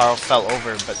travel. Carl fell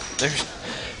over, but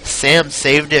Sam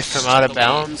saved it from out of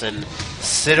bounds, and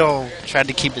Cito tried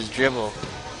to keep his dribble,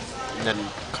 and then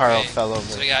Carl fell over.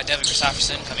 So we got Devin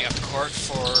Christopherson coming up the court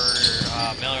for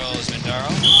Melrose-Mindoro.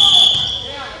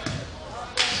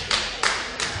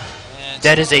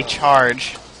 That is a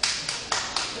charge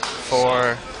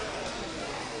for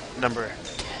number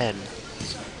 10.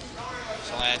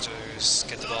 So Lancers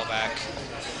get the ball back.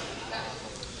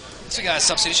 So we got a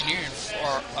substitution here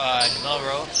for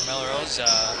Melrose,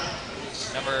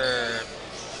 number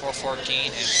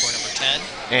 414 and for number 10.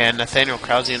 And Nathaniel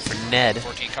Krause in for Ned.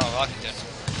 14, Carl Lockington.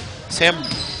 Sam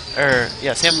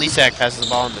Lisak passes the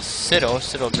ball into Cito.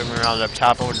 Cito dribbling around up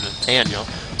top over to Nathaniel.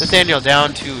 Nathaniel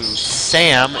down to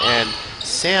Sam, and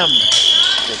Sam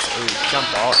gets a jump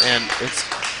ball, and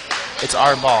it's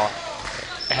our ball.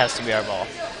 It has to be our ball.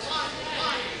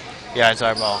 Yeah, it's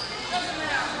our ball.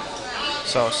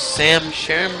 So Sam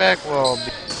Scherenbeck will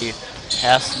be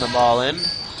passing the ball in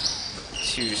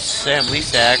to Sam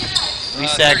Lisak.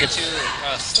 Lisak gets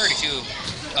 32.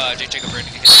 Jacob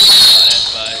Britton gets on it,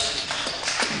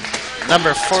 but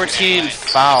number 14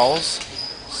 fouls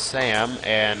Sam,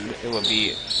 and it will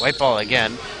be white ball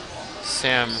again.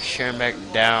 Sam Scherenbeck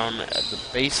down at the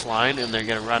baseline, and they're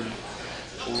going to run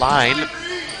line.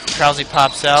 Krause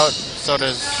pops out, so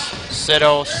does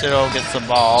Cito. Cito gets the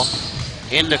ball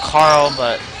into Carl,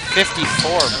 but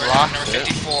 54 blocks number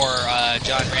 54,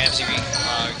 John Ramsey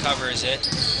recovers it.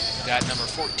 We got number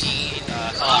 14,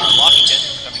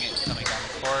 Lockington coming down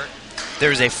the court.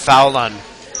 There's a foul on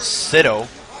Cito.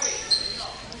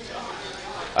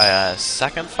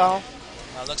 Second foul?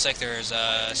 Looks like there's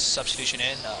a substitution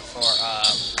in for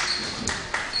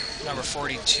number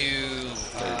 42,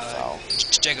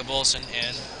 Jacob Olson,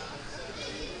 in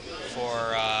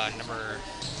for number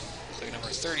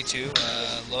 32,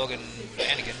 Logan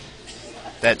Hannigan.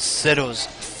 That's Cito's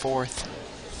fourth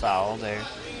foul there.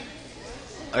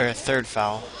 Or third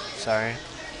foul, sorry.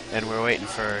 And we're waiting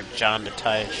for John to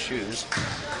tie his shoes.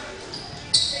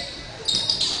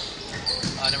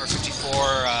 Number 54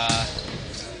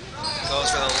 goes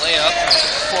for the layup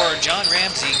for John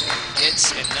Ramsey.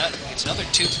 Gets another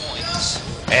 2 points.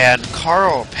 And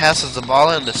Carl passes the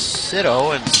ball into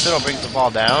Cito, and Cito brings the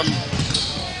ball down.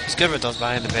 He's good with those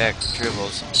behind-the-back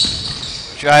dribbles.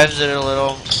 Drives it a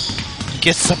little.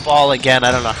 Gets the ball again.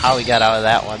 I don't know how he got out of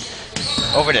that one.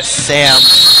 Over to Sam.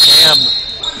 Sam.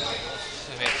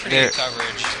 Pretty good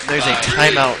coverage. There's a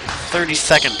timeout,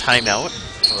 30-second timeout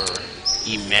for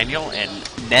Emmanuel, and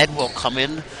Ned will come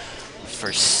in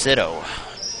for Cito.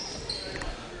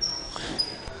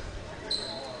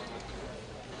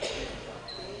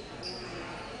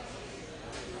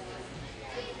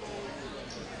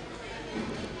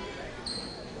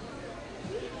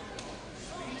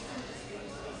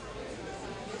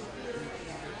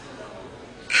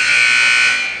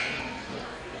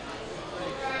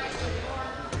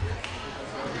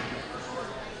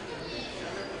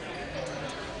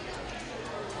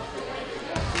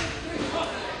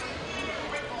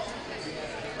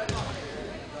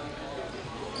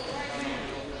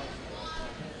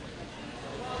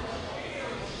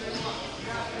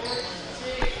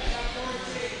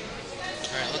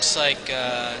 like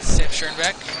Sam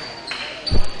Schoenbeck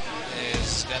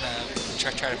is going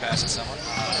to try to pass it to someone.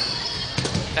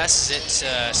 Passes it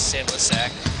to Sam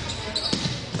Lissack.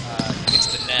 Gets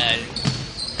to Ned.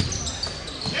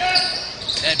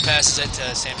 Ned passes it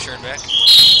to Sam Schoenbeck.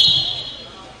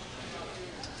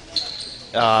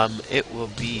 It will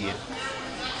be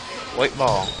white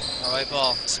ball. White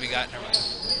ball. So we got.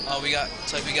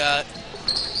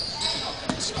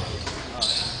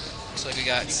 Looks like we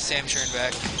got Sam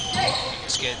Schoenbeck.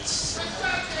 Skits.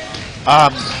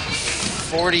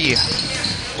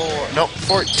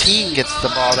 14 gets the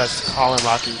ball. That's Colin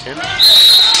Lockington.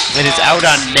 It is out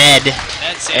on Ned.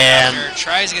 Ned And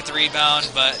tries to get the rebound,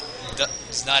 but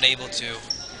is not able to.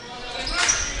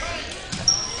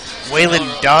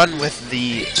 Waylon Dunn with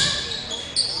the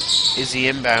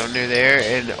inbounder there,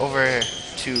 and over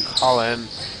to Colin.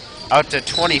 Out to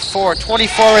 24.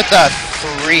 24 with a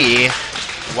 3.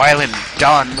 Waylon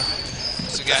Dunn.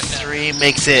 So we got 3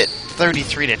 makes it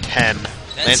 33 to 10.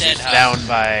 Lancers down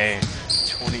by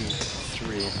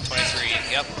 23. 23.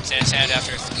 Yep. Sand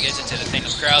after he gets it to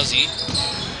Nathaniel Krause, a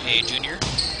junior.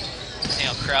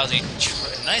 Nathaniel Krause,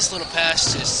 nice little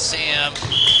pass to Sam,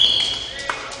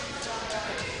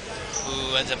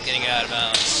 who ends up getting it out of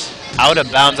bounds. Out of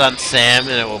bounds on Sam,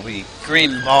 and it will be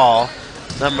green ball.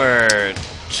 Number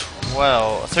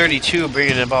 32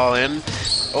 bringing the ball in.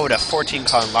 Oh, to 14,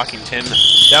 Colin Lockington.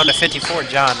 Down to 54,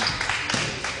 John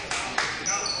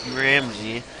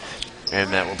Ramsey.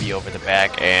 And that will be over the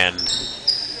back and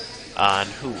on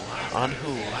who? On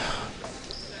who?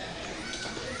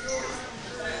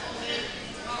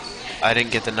 I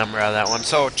didn't get the number out of that one.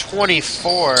 So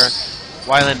 24,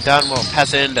 Waylon Dunn will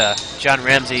pass it into John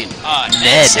Ramsey.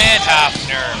 Ned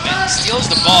Sandhafner steals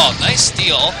the ball. Nice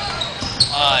steal.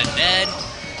 Ned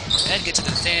gets it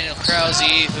to Nathaniel Krause,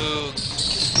 who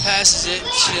passes it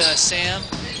to Sam.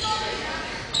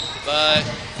 But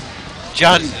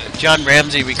John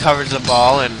Ramsey recovers the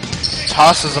ball and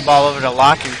tosses the ball over to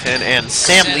Lockington, and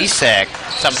Sam Lissack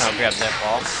somehow grabs that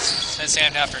ball. And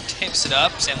Sandhafner tips it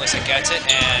up. Sam Lissack gets it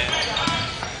and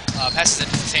passes it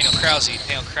to Nathaniel Krause.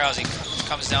 Nathaniel Krause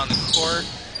comes down the court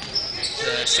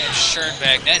to Sam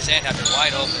Schoenbeck. Ned Sandhafner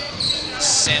wide open.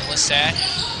 Sam Lissack.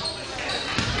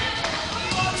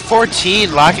 14,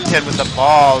 Lockington with the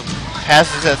ball.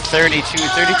 Passes at 32.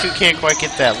 32 can't quite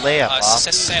get that layup off.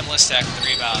 Sam Lissack with the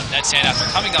rebound. Ned Sandhafner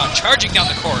coming on, charging down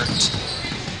the court.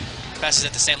 Passes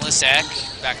it to Sam Lissack.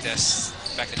 Back to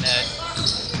Ned.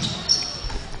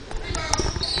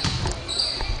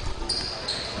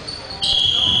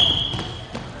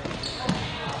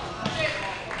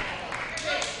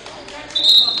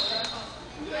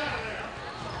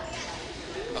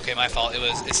 Okay, my fault.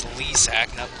 It's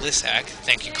Lissack, not Lissack.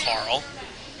 Thank you, Carl.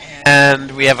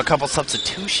 And we have a couple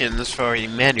substitutions for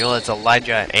Emmanuel. It's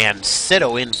Elijah and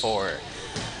Sito in for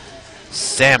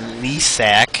Sam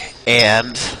Lissack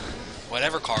and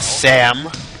whatever, Carl. Sam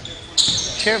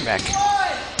Schoenbeck.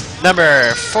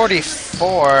 Number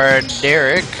 44,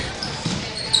 Derek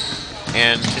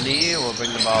Anthony will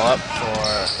bring the ball up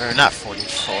for, or not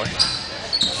 44,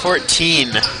 14,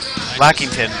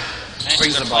 Lockington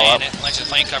brings the ball up. Lancers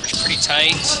playing coverage pretty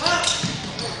tight.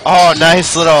 Oh,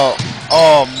 nice little,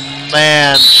 oh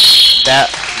man, that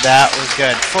was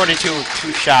good. 42,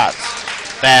 2 shots.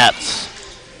 That's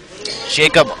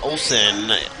Jacob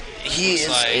Olsen. He is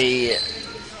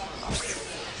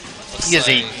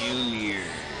a junior.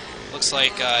 Looks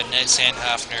like Ned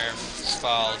Sandhafner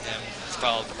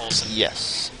fouled Olsen.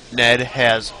 Yes, Ned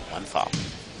has 1 foul.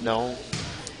 No,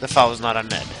 the foul was not on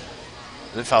Ned.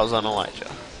 The foul was on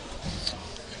Elijah.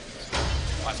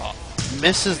 My fault.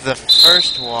 Misses the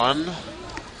first one.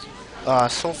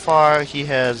 So far, he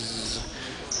has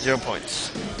 0 points.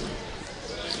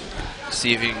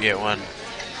 See if he can get one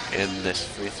in this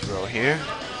free throw here.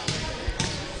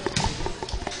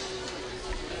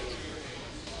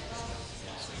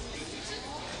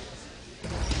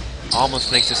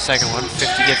 Almost makes his second one.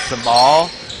 50 gets the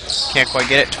ball. Can't quite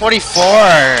get it. 24.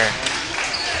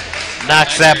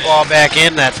 Knocks that ball back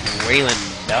in. That's Waylon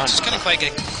Dunn. Just couldn't quite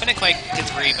get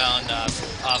the rebound off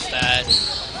that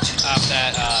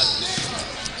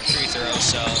free throw.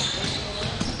 So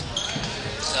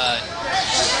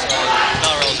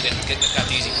Melrose got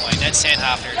the easy point. Ned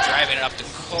Sandhafner driving it up the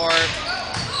court,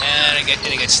 and it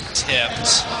gets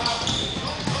tipped.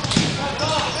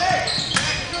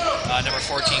 Number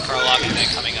 14, KARL Lockington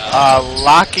coming up.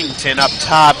 Lockington up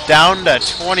top, down to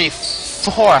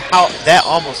 24. How that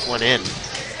almost went in.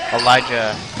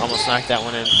 Elijah almost knocked that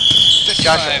one in.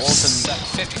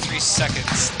 53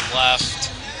 seconds left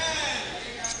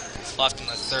in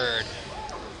the third.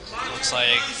 Looks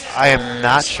like I am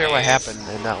not sure what happened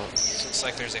in that one.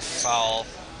 Looks like there's a foul.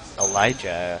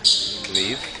 Elijah, I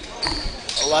believe.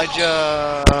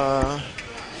 Elijah.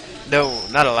 No,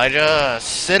 not Elijah.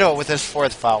 Siddle with his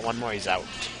 4th foul. One more, he's out.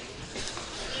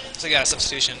 So we got a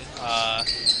substitution. Ryan.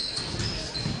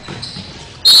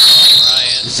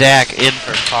 Zach in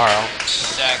for Carl.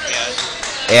 Zach,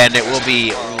 yeah. And it will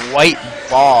be white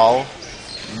ball.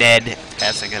 Ned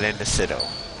passing it into Siddle.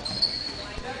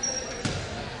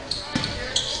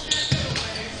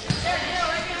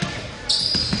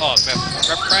 Oh,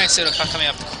 Brian Siddle coming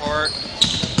up the court.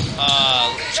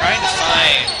 Trying to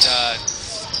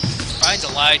finds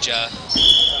Elijah.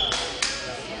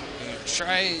 Who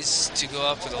tries to go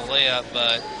up for the layup,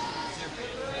 but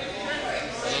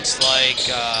it looks like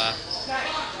he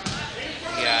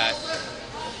got,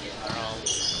 I don't know,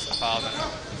 a foul.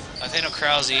 Nathaniel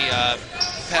Krause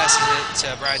passes it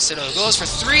to Brian Siddle, who goes for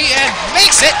 3 and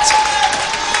makes it!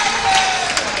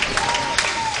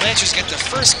 Lancers get the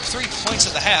first 3 points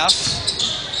of the half,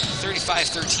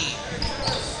 35-13.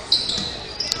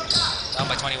 Down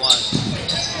by 21.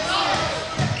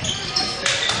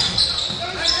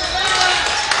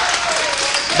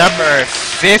 Number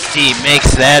 50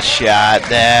 makes that shot.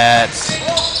 That's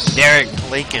Derek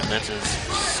Blaken. That's his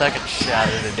 2nd shot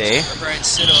of the day. Brian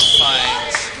Siddle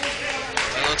finds,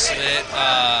 by the looks of it,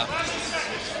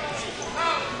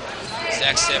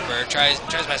 Zach Stipper. Tries to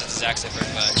pass it to Zach Stipper,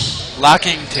 but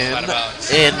Lockington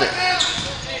in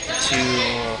to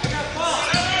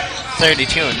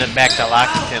 32, and then back to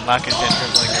Lockington. Lockington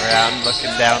dribbling around,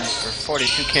 looking down for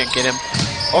 42, can't get him.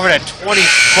 Over to 24.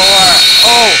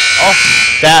 Oh,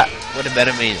 that would have been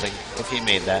amazing if he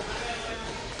made that.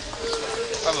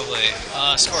 Probably.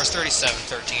 Scores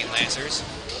 37-13 Lancers.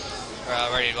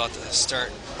 Ready to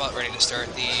start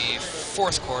the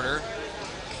 4th quarter.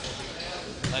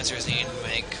 Lancers need to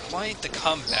make quite the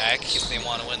comeback if they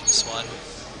want to win this one.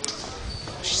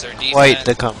 Which is their defense. Quite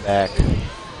the comeback.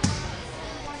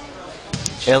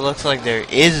 It looks like there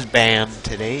is band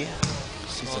today.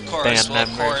 Well,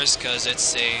 of course, because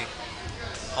it's a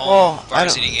home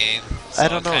varsity game. So I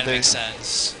don't know. It kind of makes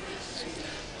sense.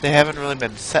 They haven't really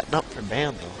been setting up for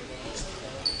band, though.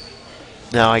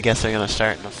 No, I guess they're going to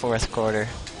start in the 4th quarter.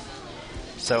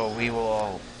 So we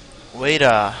will wait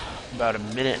about a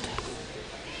minute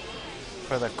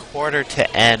for the quarter to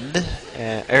end,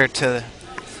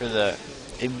 for the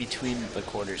in between the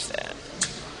quarters to end.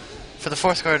 For the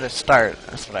 4th quarter to start,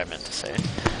 that's what I meant to say.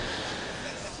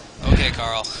 Okay,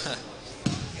 Carl.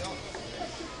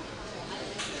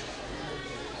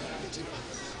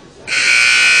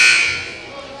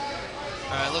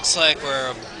 Alright, looks like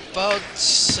we're about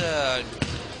to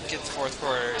get the 4th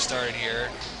quarter started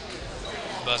here.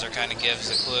 The buzzer kind of gives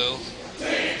a clue.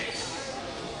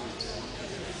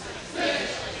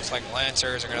 Looks like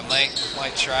Lancers are going to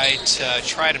might try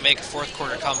to make a 4th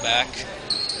quarter comeback.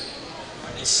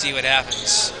 Let's see what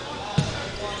happens.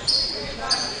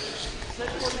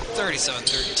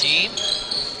 37-13.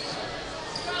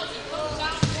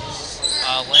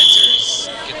 Lancers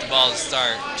get the ball to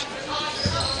start.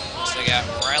 So they got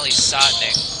Riley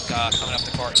Sotnick coming up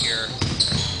the court here.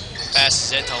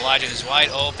 Passes it to Elijah, who's wide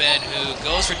open, who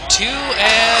goes for 2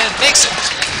 and makes it.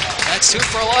 That's 2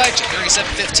 for Elijah,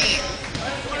 37-15.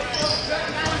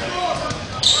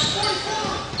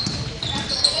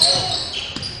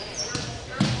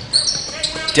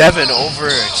 Devin over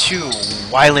to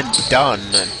Wyland Dunn.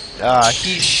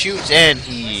 He shoots and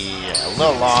he a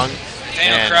little long.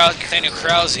 Nathaniel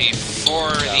Krause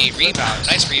for the rebound.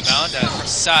 Nice rebound for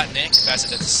Sotnick. Pass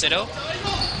it to Siddle.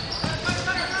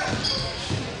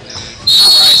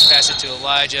 Tries to pass it to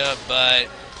Elijah, but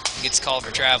he gets called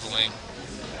for traveling.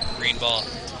 Green ball.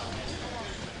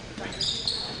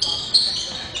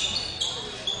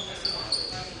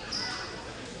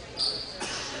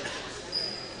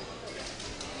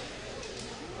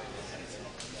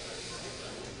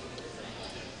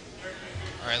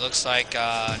 Alright, looks like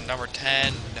number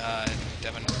 10,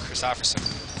 Devin Christopherson,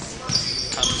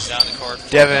 comes down the court.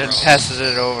 Devin passes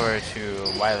it over to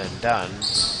Wyland Dunn.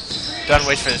 Dunn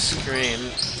waits for the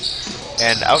screen.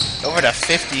 And out over to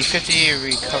 50. 50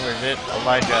 recovers it.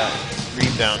 Elijah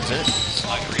rebounds it.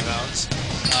 Elijah rebounds.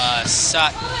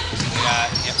 Sotnick,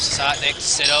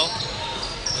 Siddle,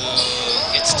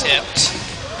 who gets tipped.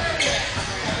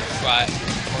 But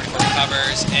 44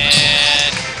 recovers,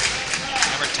 and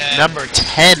Number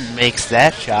 10 makes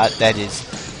that shot. That is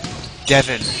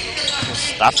Devin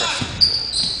Christopherson.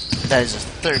 That is his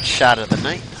 3rd shot of the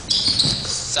night.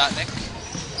 Sotnick.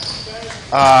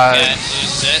 And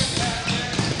loses it.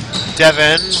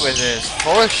 Devin with his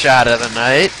 4th shot of the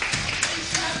night.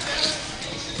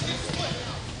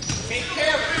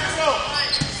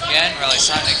 Again, Riley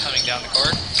Sotnick coming down the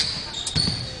court.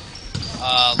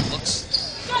 Looks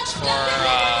for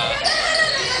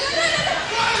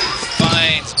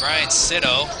finds Brian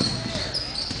Sito,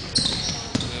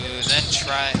 who then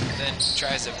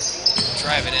tries to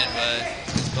drive it in, but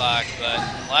it's blocked. But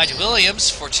Elijah Williams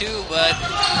for 2, but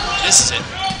misses it.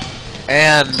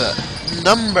 And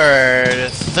number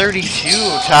 32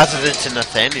 tosses it to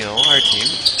Nathaniel, our team,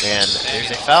 and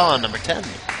there's a foul on number 10.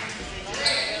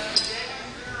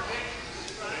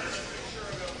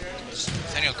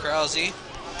 Nathaniel Krause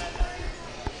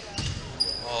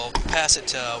will pass it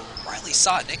to Riley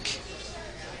Sotnick.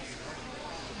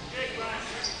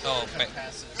 Oh, wait.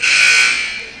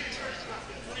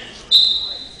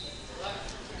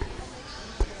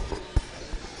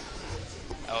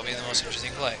 That will be the most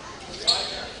interesting play.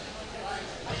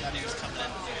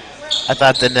 I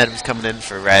thought the net was coming in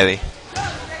for Riley.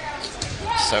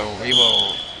 So we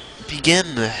will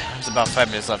begin. There's about 5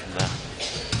 minutes left in the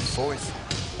 4th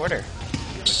quarter.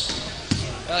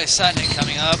 Riley Sotnick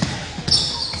coming up.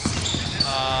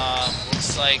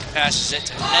 Looks like passes it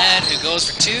to Ned, who goes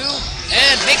for 2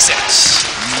 and makes it.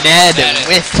 Ned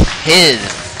with his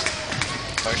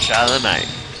first shot of the night.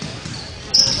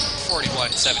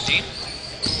 41-17.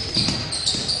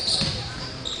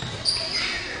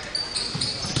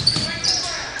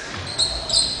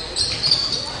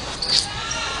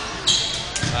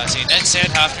 See Ned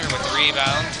Sandhoffner with the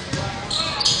rebound.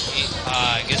 He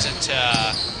gives it to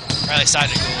Riley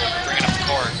Sotnick, who will bring it up the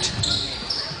court.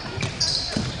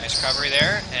 Nice recovery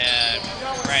there, and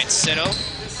Brian Sito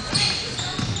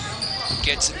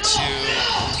gets it to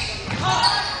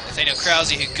Nathaniel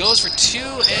Krause, who goes for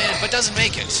 2 but doesn't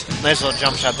make it. Nice little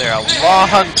jump shot there. A long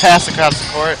pass across the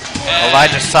court. And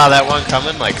Elijah saw that one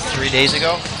coming like 3 days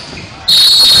ago.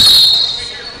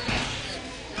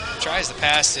 Tries to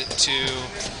pass it to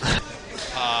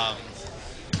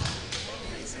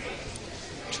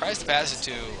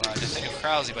Nathaniel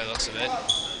Krause by the looks of it,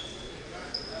 but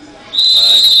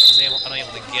he's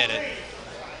unable to get it.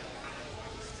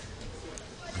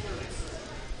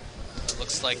 It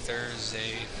looks like there's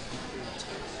a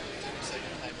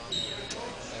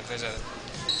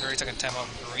 30-second timeout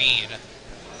green.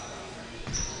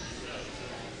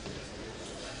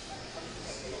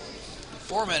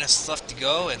 Four minutes left to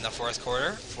go in the 4th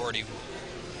quarter. 40.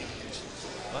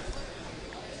 What?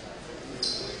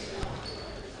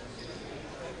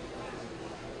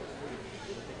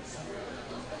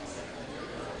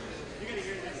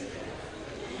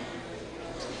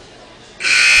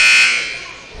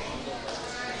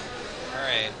 All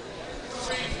right.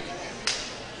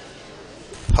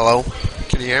 Hello?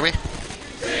 Can you hear me?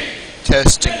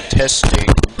 Testing, testing.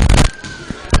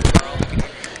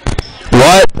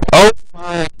 What? Oh,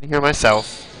 I can hear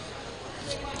myself.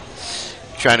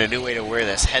 Trying a new way to wear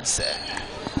this headset.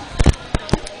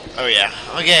 Oh yeah.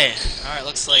 Okay. All right.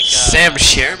 Looks like Sam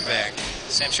Scherenbeck.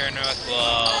 Sam Scherenbeck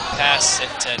will pass it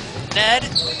to Ned,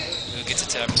 who gets it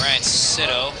to Brian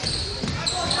Sito.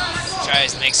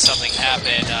 Tries to make something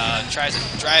happen. Tries to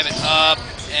drive it up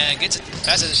and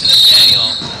passes it to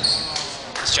Nathaniel.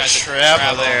 Tries to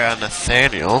travel there on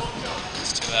Nathaniel.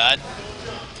 It's too bad.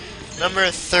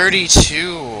 Number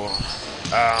 32,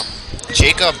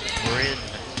 Jacob Bryn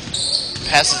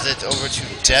passes it over to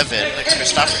Devin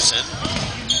Christofferson.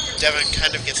 Devin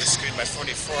kind of gets a screen by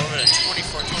 44 over to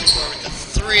 24 with the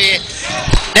 3.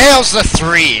 Nails the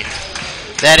 3.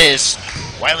 That is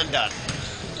Wyland done.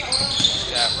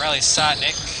 Got Riley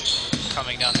Sotnick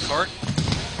coming down the court.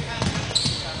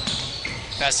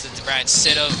 Passes it to Brian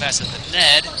Sito, passes it to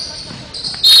Ned.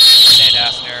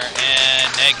 Sandhoffner,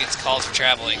 and Ned gets called for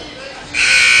traveling.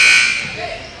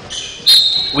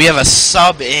 We have a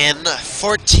sub in.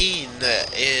 14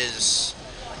 is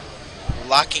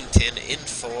Lockington in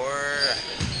for,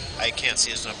 I can't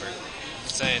see his number.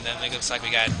 So then it looks like we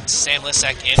got Sam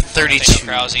Lisak in 32. For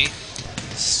Nathaniel Krause.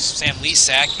 Sam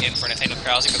Lisak in for Nathaniel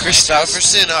Krause.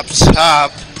 Christofferson up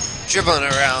top, dribbling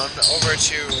around over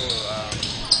to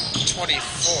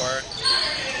 24.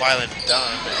 Wyland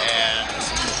done, and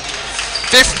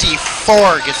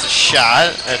 54 gets a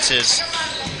shot. That's his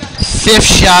 5th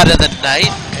shot of the night,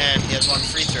 and he has 1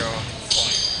 free throw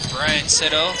point. Brian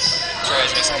Sito tries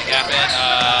to make something happen.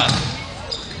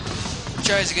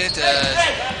 Tries to get it to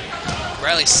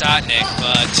Riley Sotnick,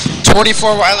 but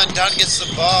 24 Wyland Dunn gets the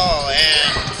ball,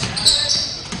 and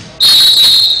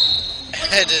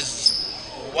it is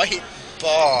white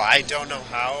ball. I don't know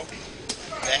how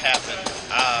that happened.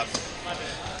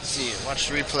 Let's see, watch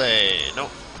the replay.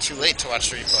 Nope, too late to watch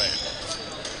the replay.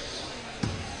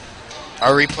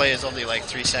 Our replay is only like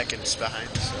 3 seconds behind,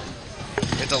 so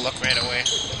we have to look right away.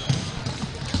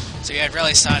 So you had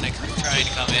Riley Sotnick trying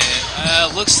to come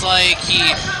in. Looks like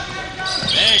he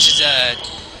Manages to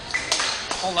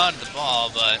hold on to the ball,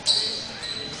 but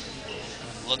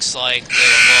looks like they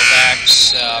will go back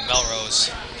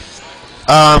Melrose.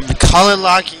 Colin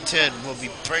Lockington will be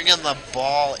bringing the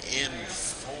ball in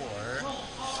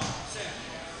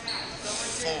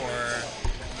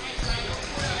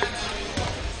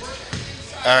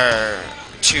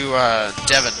to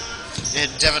Devin.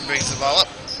 And Devin brings the ball up.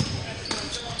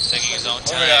 Taking his own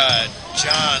time. Over to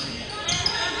John.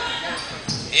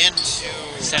 Into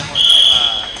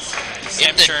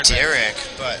Derek,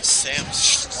 but Sam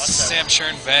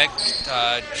Schoenbeck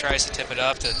tries to tip it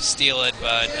up to steal it,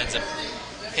 but ends up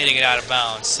hitting it out of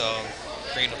bounds. So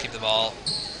Green will keep the ball.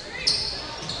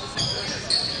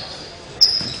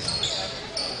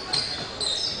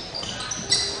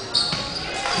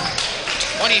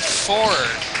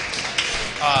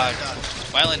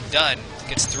 Wyland Dunn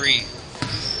gets 3.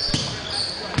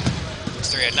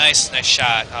 A nice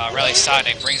shot. Riley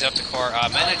Sotnick brings up the court,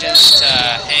 manages to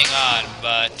hang on,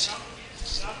 but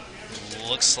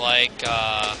looks like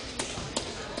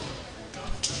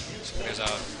there's a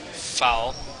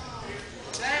foul.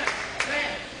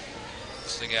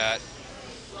 So they got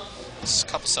a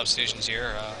couple substitutions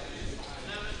here.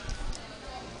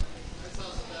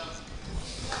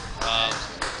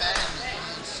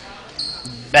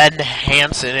 Ben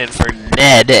Hansen in for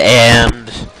Ned,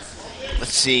 and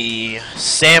let's see,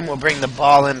 Sam will bring the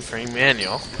ball in for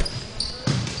Emmanuel.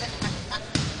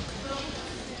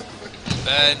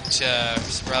 Ben to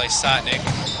Riley Sotnick,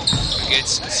 who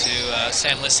gets to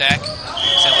Sam Lissack.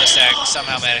 Sam Lissack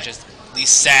somehow manages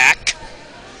Lissack.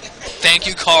 Thank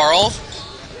you, Carl.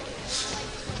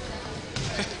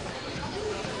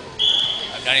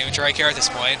 I'm not even sure I care at this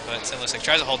point, but Sam Lissack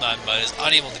tries to hold on, but is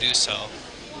unable to do so.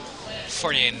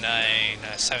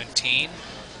 49-17.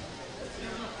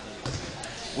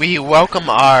 We welcome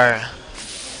our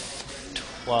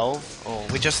 12. Oh,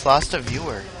 we just lost a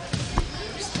viewer.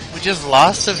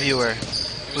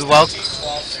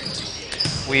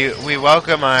 We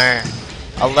welcome our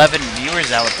 11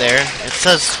 viewers out there. It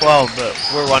says 12, but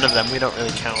we're one of them. We don't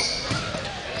really count.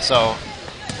 So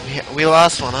we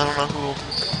lost one. I don't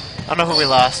know who we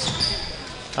lost.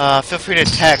 Feel free to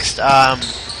text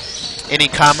any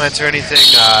comments or anything.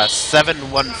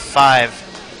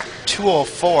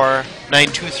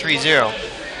 715-204-9230.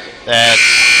 That's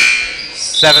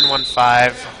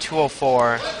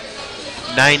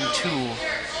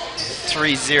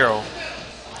 715-204-9230.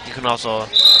 You can also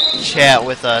chat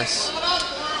with us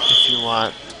if you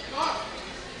want.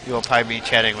 You will probably be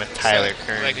chatting with Tyler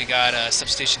Kern. Like we got a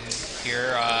substitution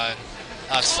here.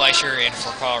 Alex Fleischer in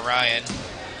for Paul Ryan.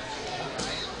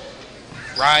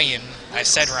 I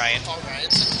said Ryan.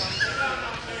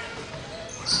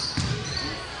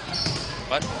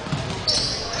 What?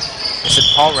 I said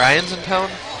Paul Ryan's in town?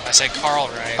 I said Carl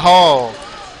Ryan. Oh.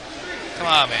 Come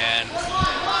on, man.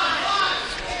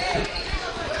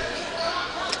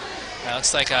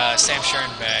 Looks like Sam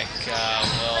Schoenbeck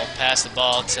will pass the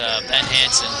ball to Ben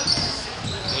Hansen,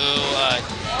 who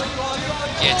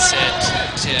gets it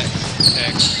to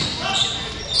pick.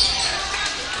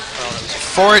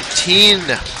 14,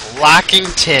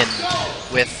 Lockington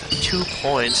with 2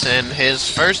 points, and his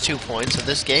first 2 points of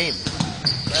this game.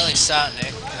 Riley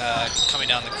Sotnick coming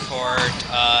down the court,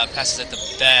 passes it to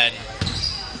Ben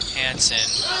Hansen.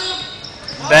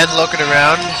 Ben looking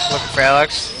around, looking for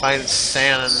Alex, finds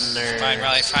finds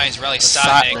Riley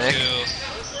Sotnick, who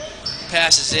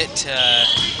passes it to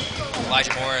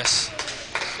Elijah Morris.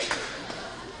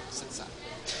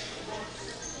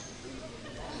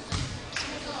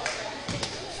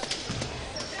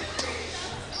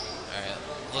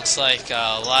 Looks like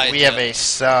Elijah. We have a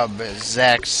sub,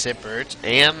 Zach Sippert,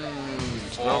 and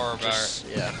for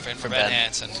Ben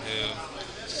Hansen, who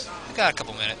got a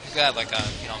couple minutes. Got like a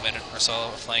minute or so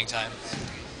of playing time.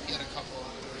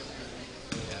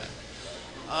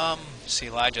 Yeah. See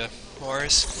Elijah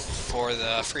Morris for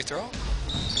the free throw.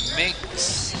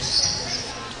 Makes.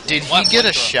 Did he get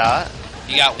a shot?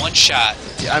 He got one shot.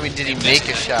 I mean, did he make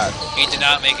a shot? He did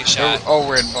not make a shot. Oh,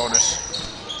 we're in bonus.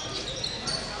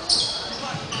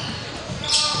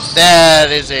 That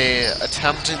is a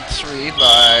attempted 3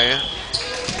 by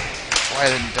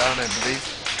Wyland Dunn, I believe.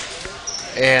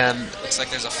 And looks like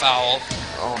there's a foul.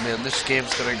 Oh man, this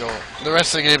game's gonna go. The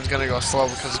rest of the game's gonna go slow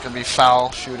because it's gonna be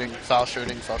foul shooting,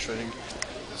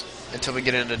 until we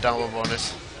get into double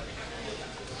bonus.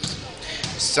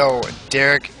 So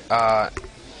Derek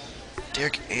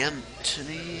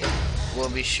Anthony will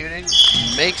be shooting.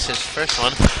 Makes his first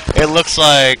one. It looks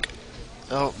like.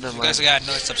 Oh, never mind. You guys got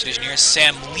another substitution here.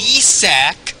 Sam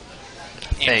Lissack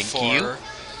in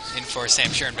for Sam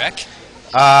Schoenbeck.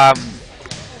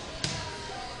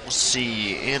 We'll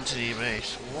see. Anthony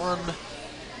makes one.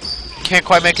 Can't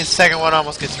quite make his second one.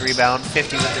 Almost gets the rebound.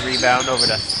 50 with the rebound over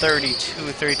to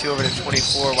 32. 32 over to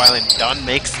 24. Wyland Dunn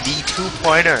makes the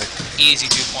two-pointer. Easy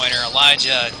two-pointer.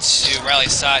 Elijah to Riley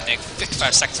Sodnick.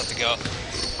 55 seconds left to go.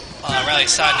 Riley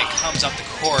Sodnick comes up the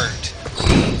court.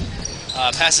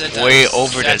 Passes it to way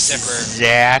over to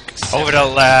Zach. Over to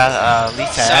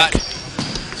Leathak.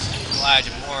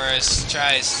 Elijah Morris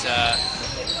tries to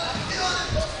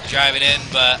drive it in,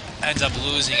 but ends up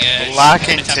losing it.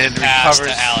 Lockington recovers.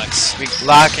 To Alex.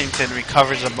 Lockington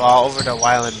recovers the ball over to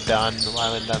Wyland Dunn.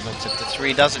 Wyland Dunn looks at the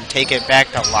three, doesn't take it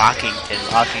back to Lockington.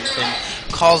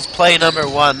 Lockington calls play number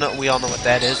one. We all know what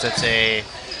that is. That's a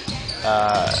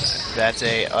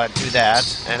do that.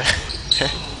 And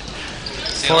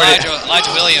see,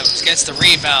 Elijah Williams gets the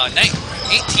rebound.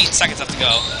 18 seconds left to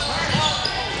go.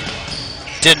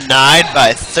 Denied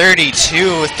by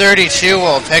 32. 32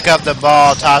 will pick up the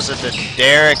ball, toss it to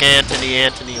Derek Anthony.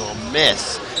 Anthony will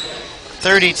miss.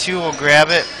 32 will grab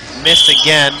it, miss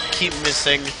again, keep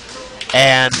missing,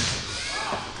 and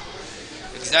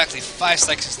exactly 5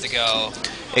 seconds to go.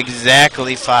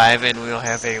 Exactly 5, and we'll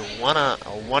have a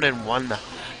one-and-one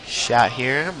shot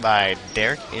here by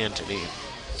Derek Anthony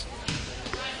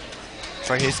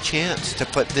for his chance to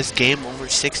put this game over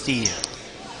 60.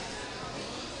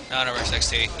 Not over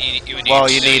 60. You would need, well,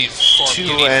 you need four, two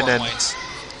you need and 4 then points.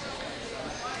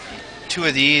 2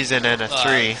 of these and then a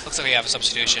 3. Looks like we have a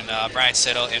substitution. Brian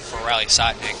Siddle in for Riley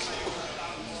Sotnick.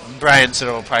 Brian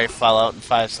Siddle will probably fall out in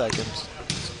 5 seconds.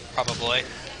 Probably.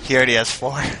 He already has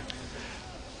 4.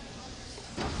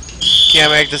 Can't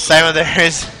make the sign.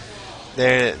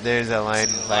 There's a line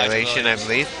violation, I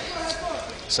believe.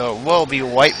 So it will be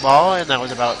white ball, and that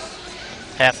was about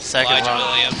half a second Elijah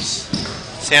long. Williams.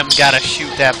 Sam's got to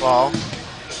shoot that ball.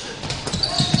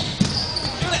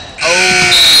 Oh!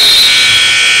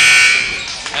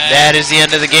 And that is the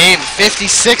end of the game.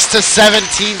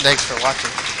 56-17. Thanks for watching.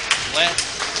 Lance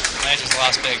just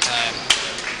lost big time.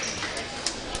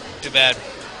 Too bad.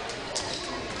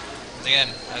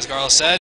 Again, as Carl said,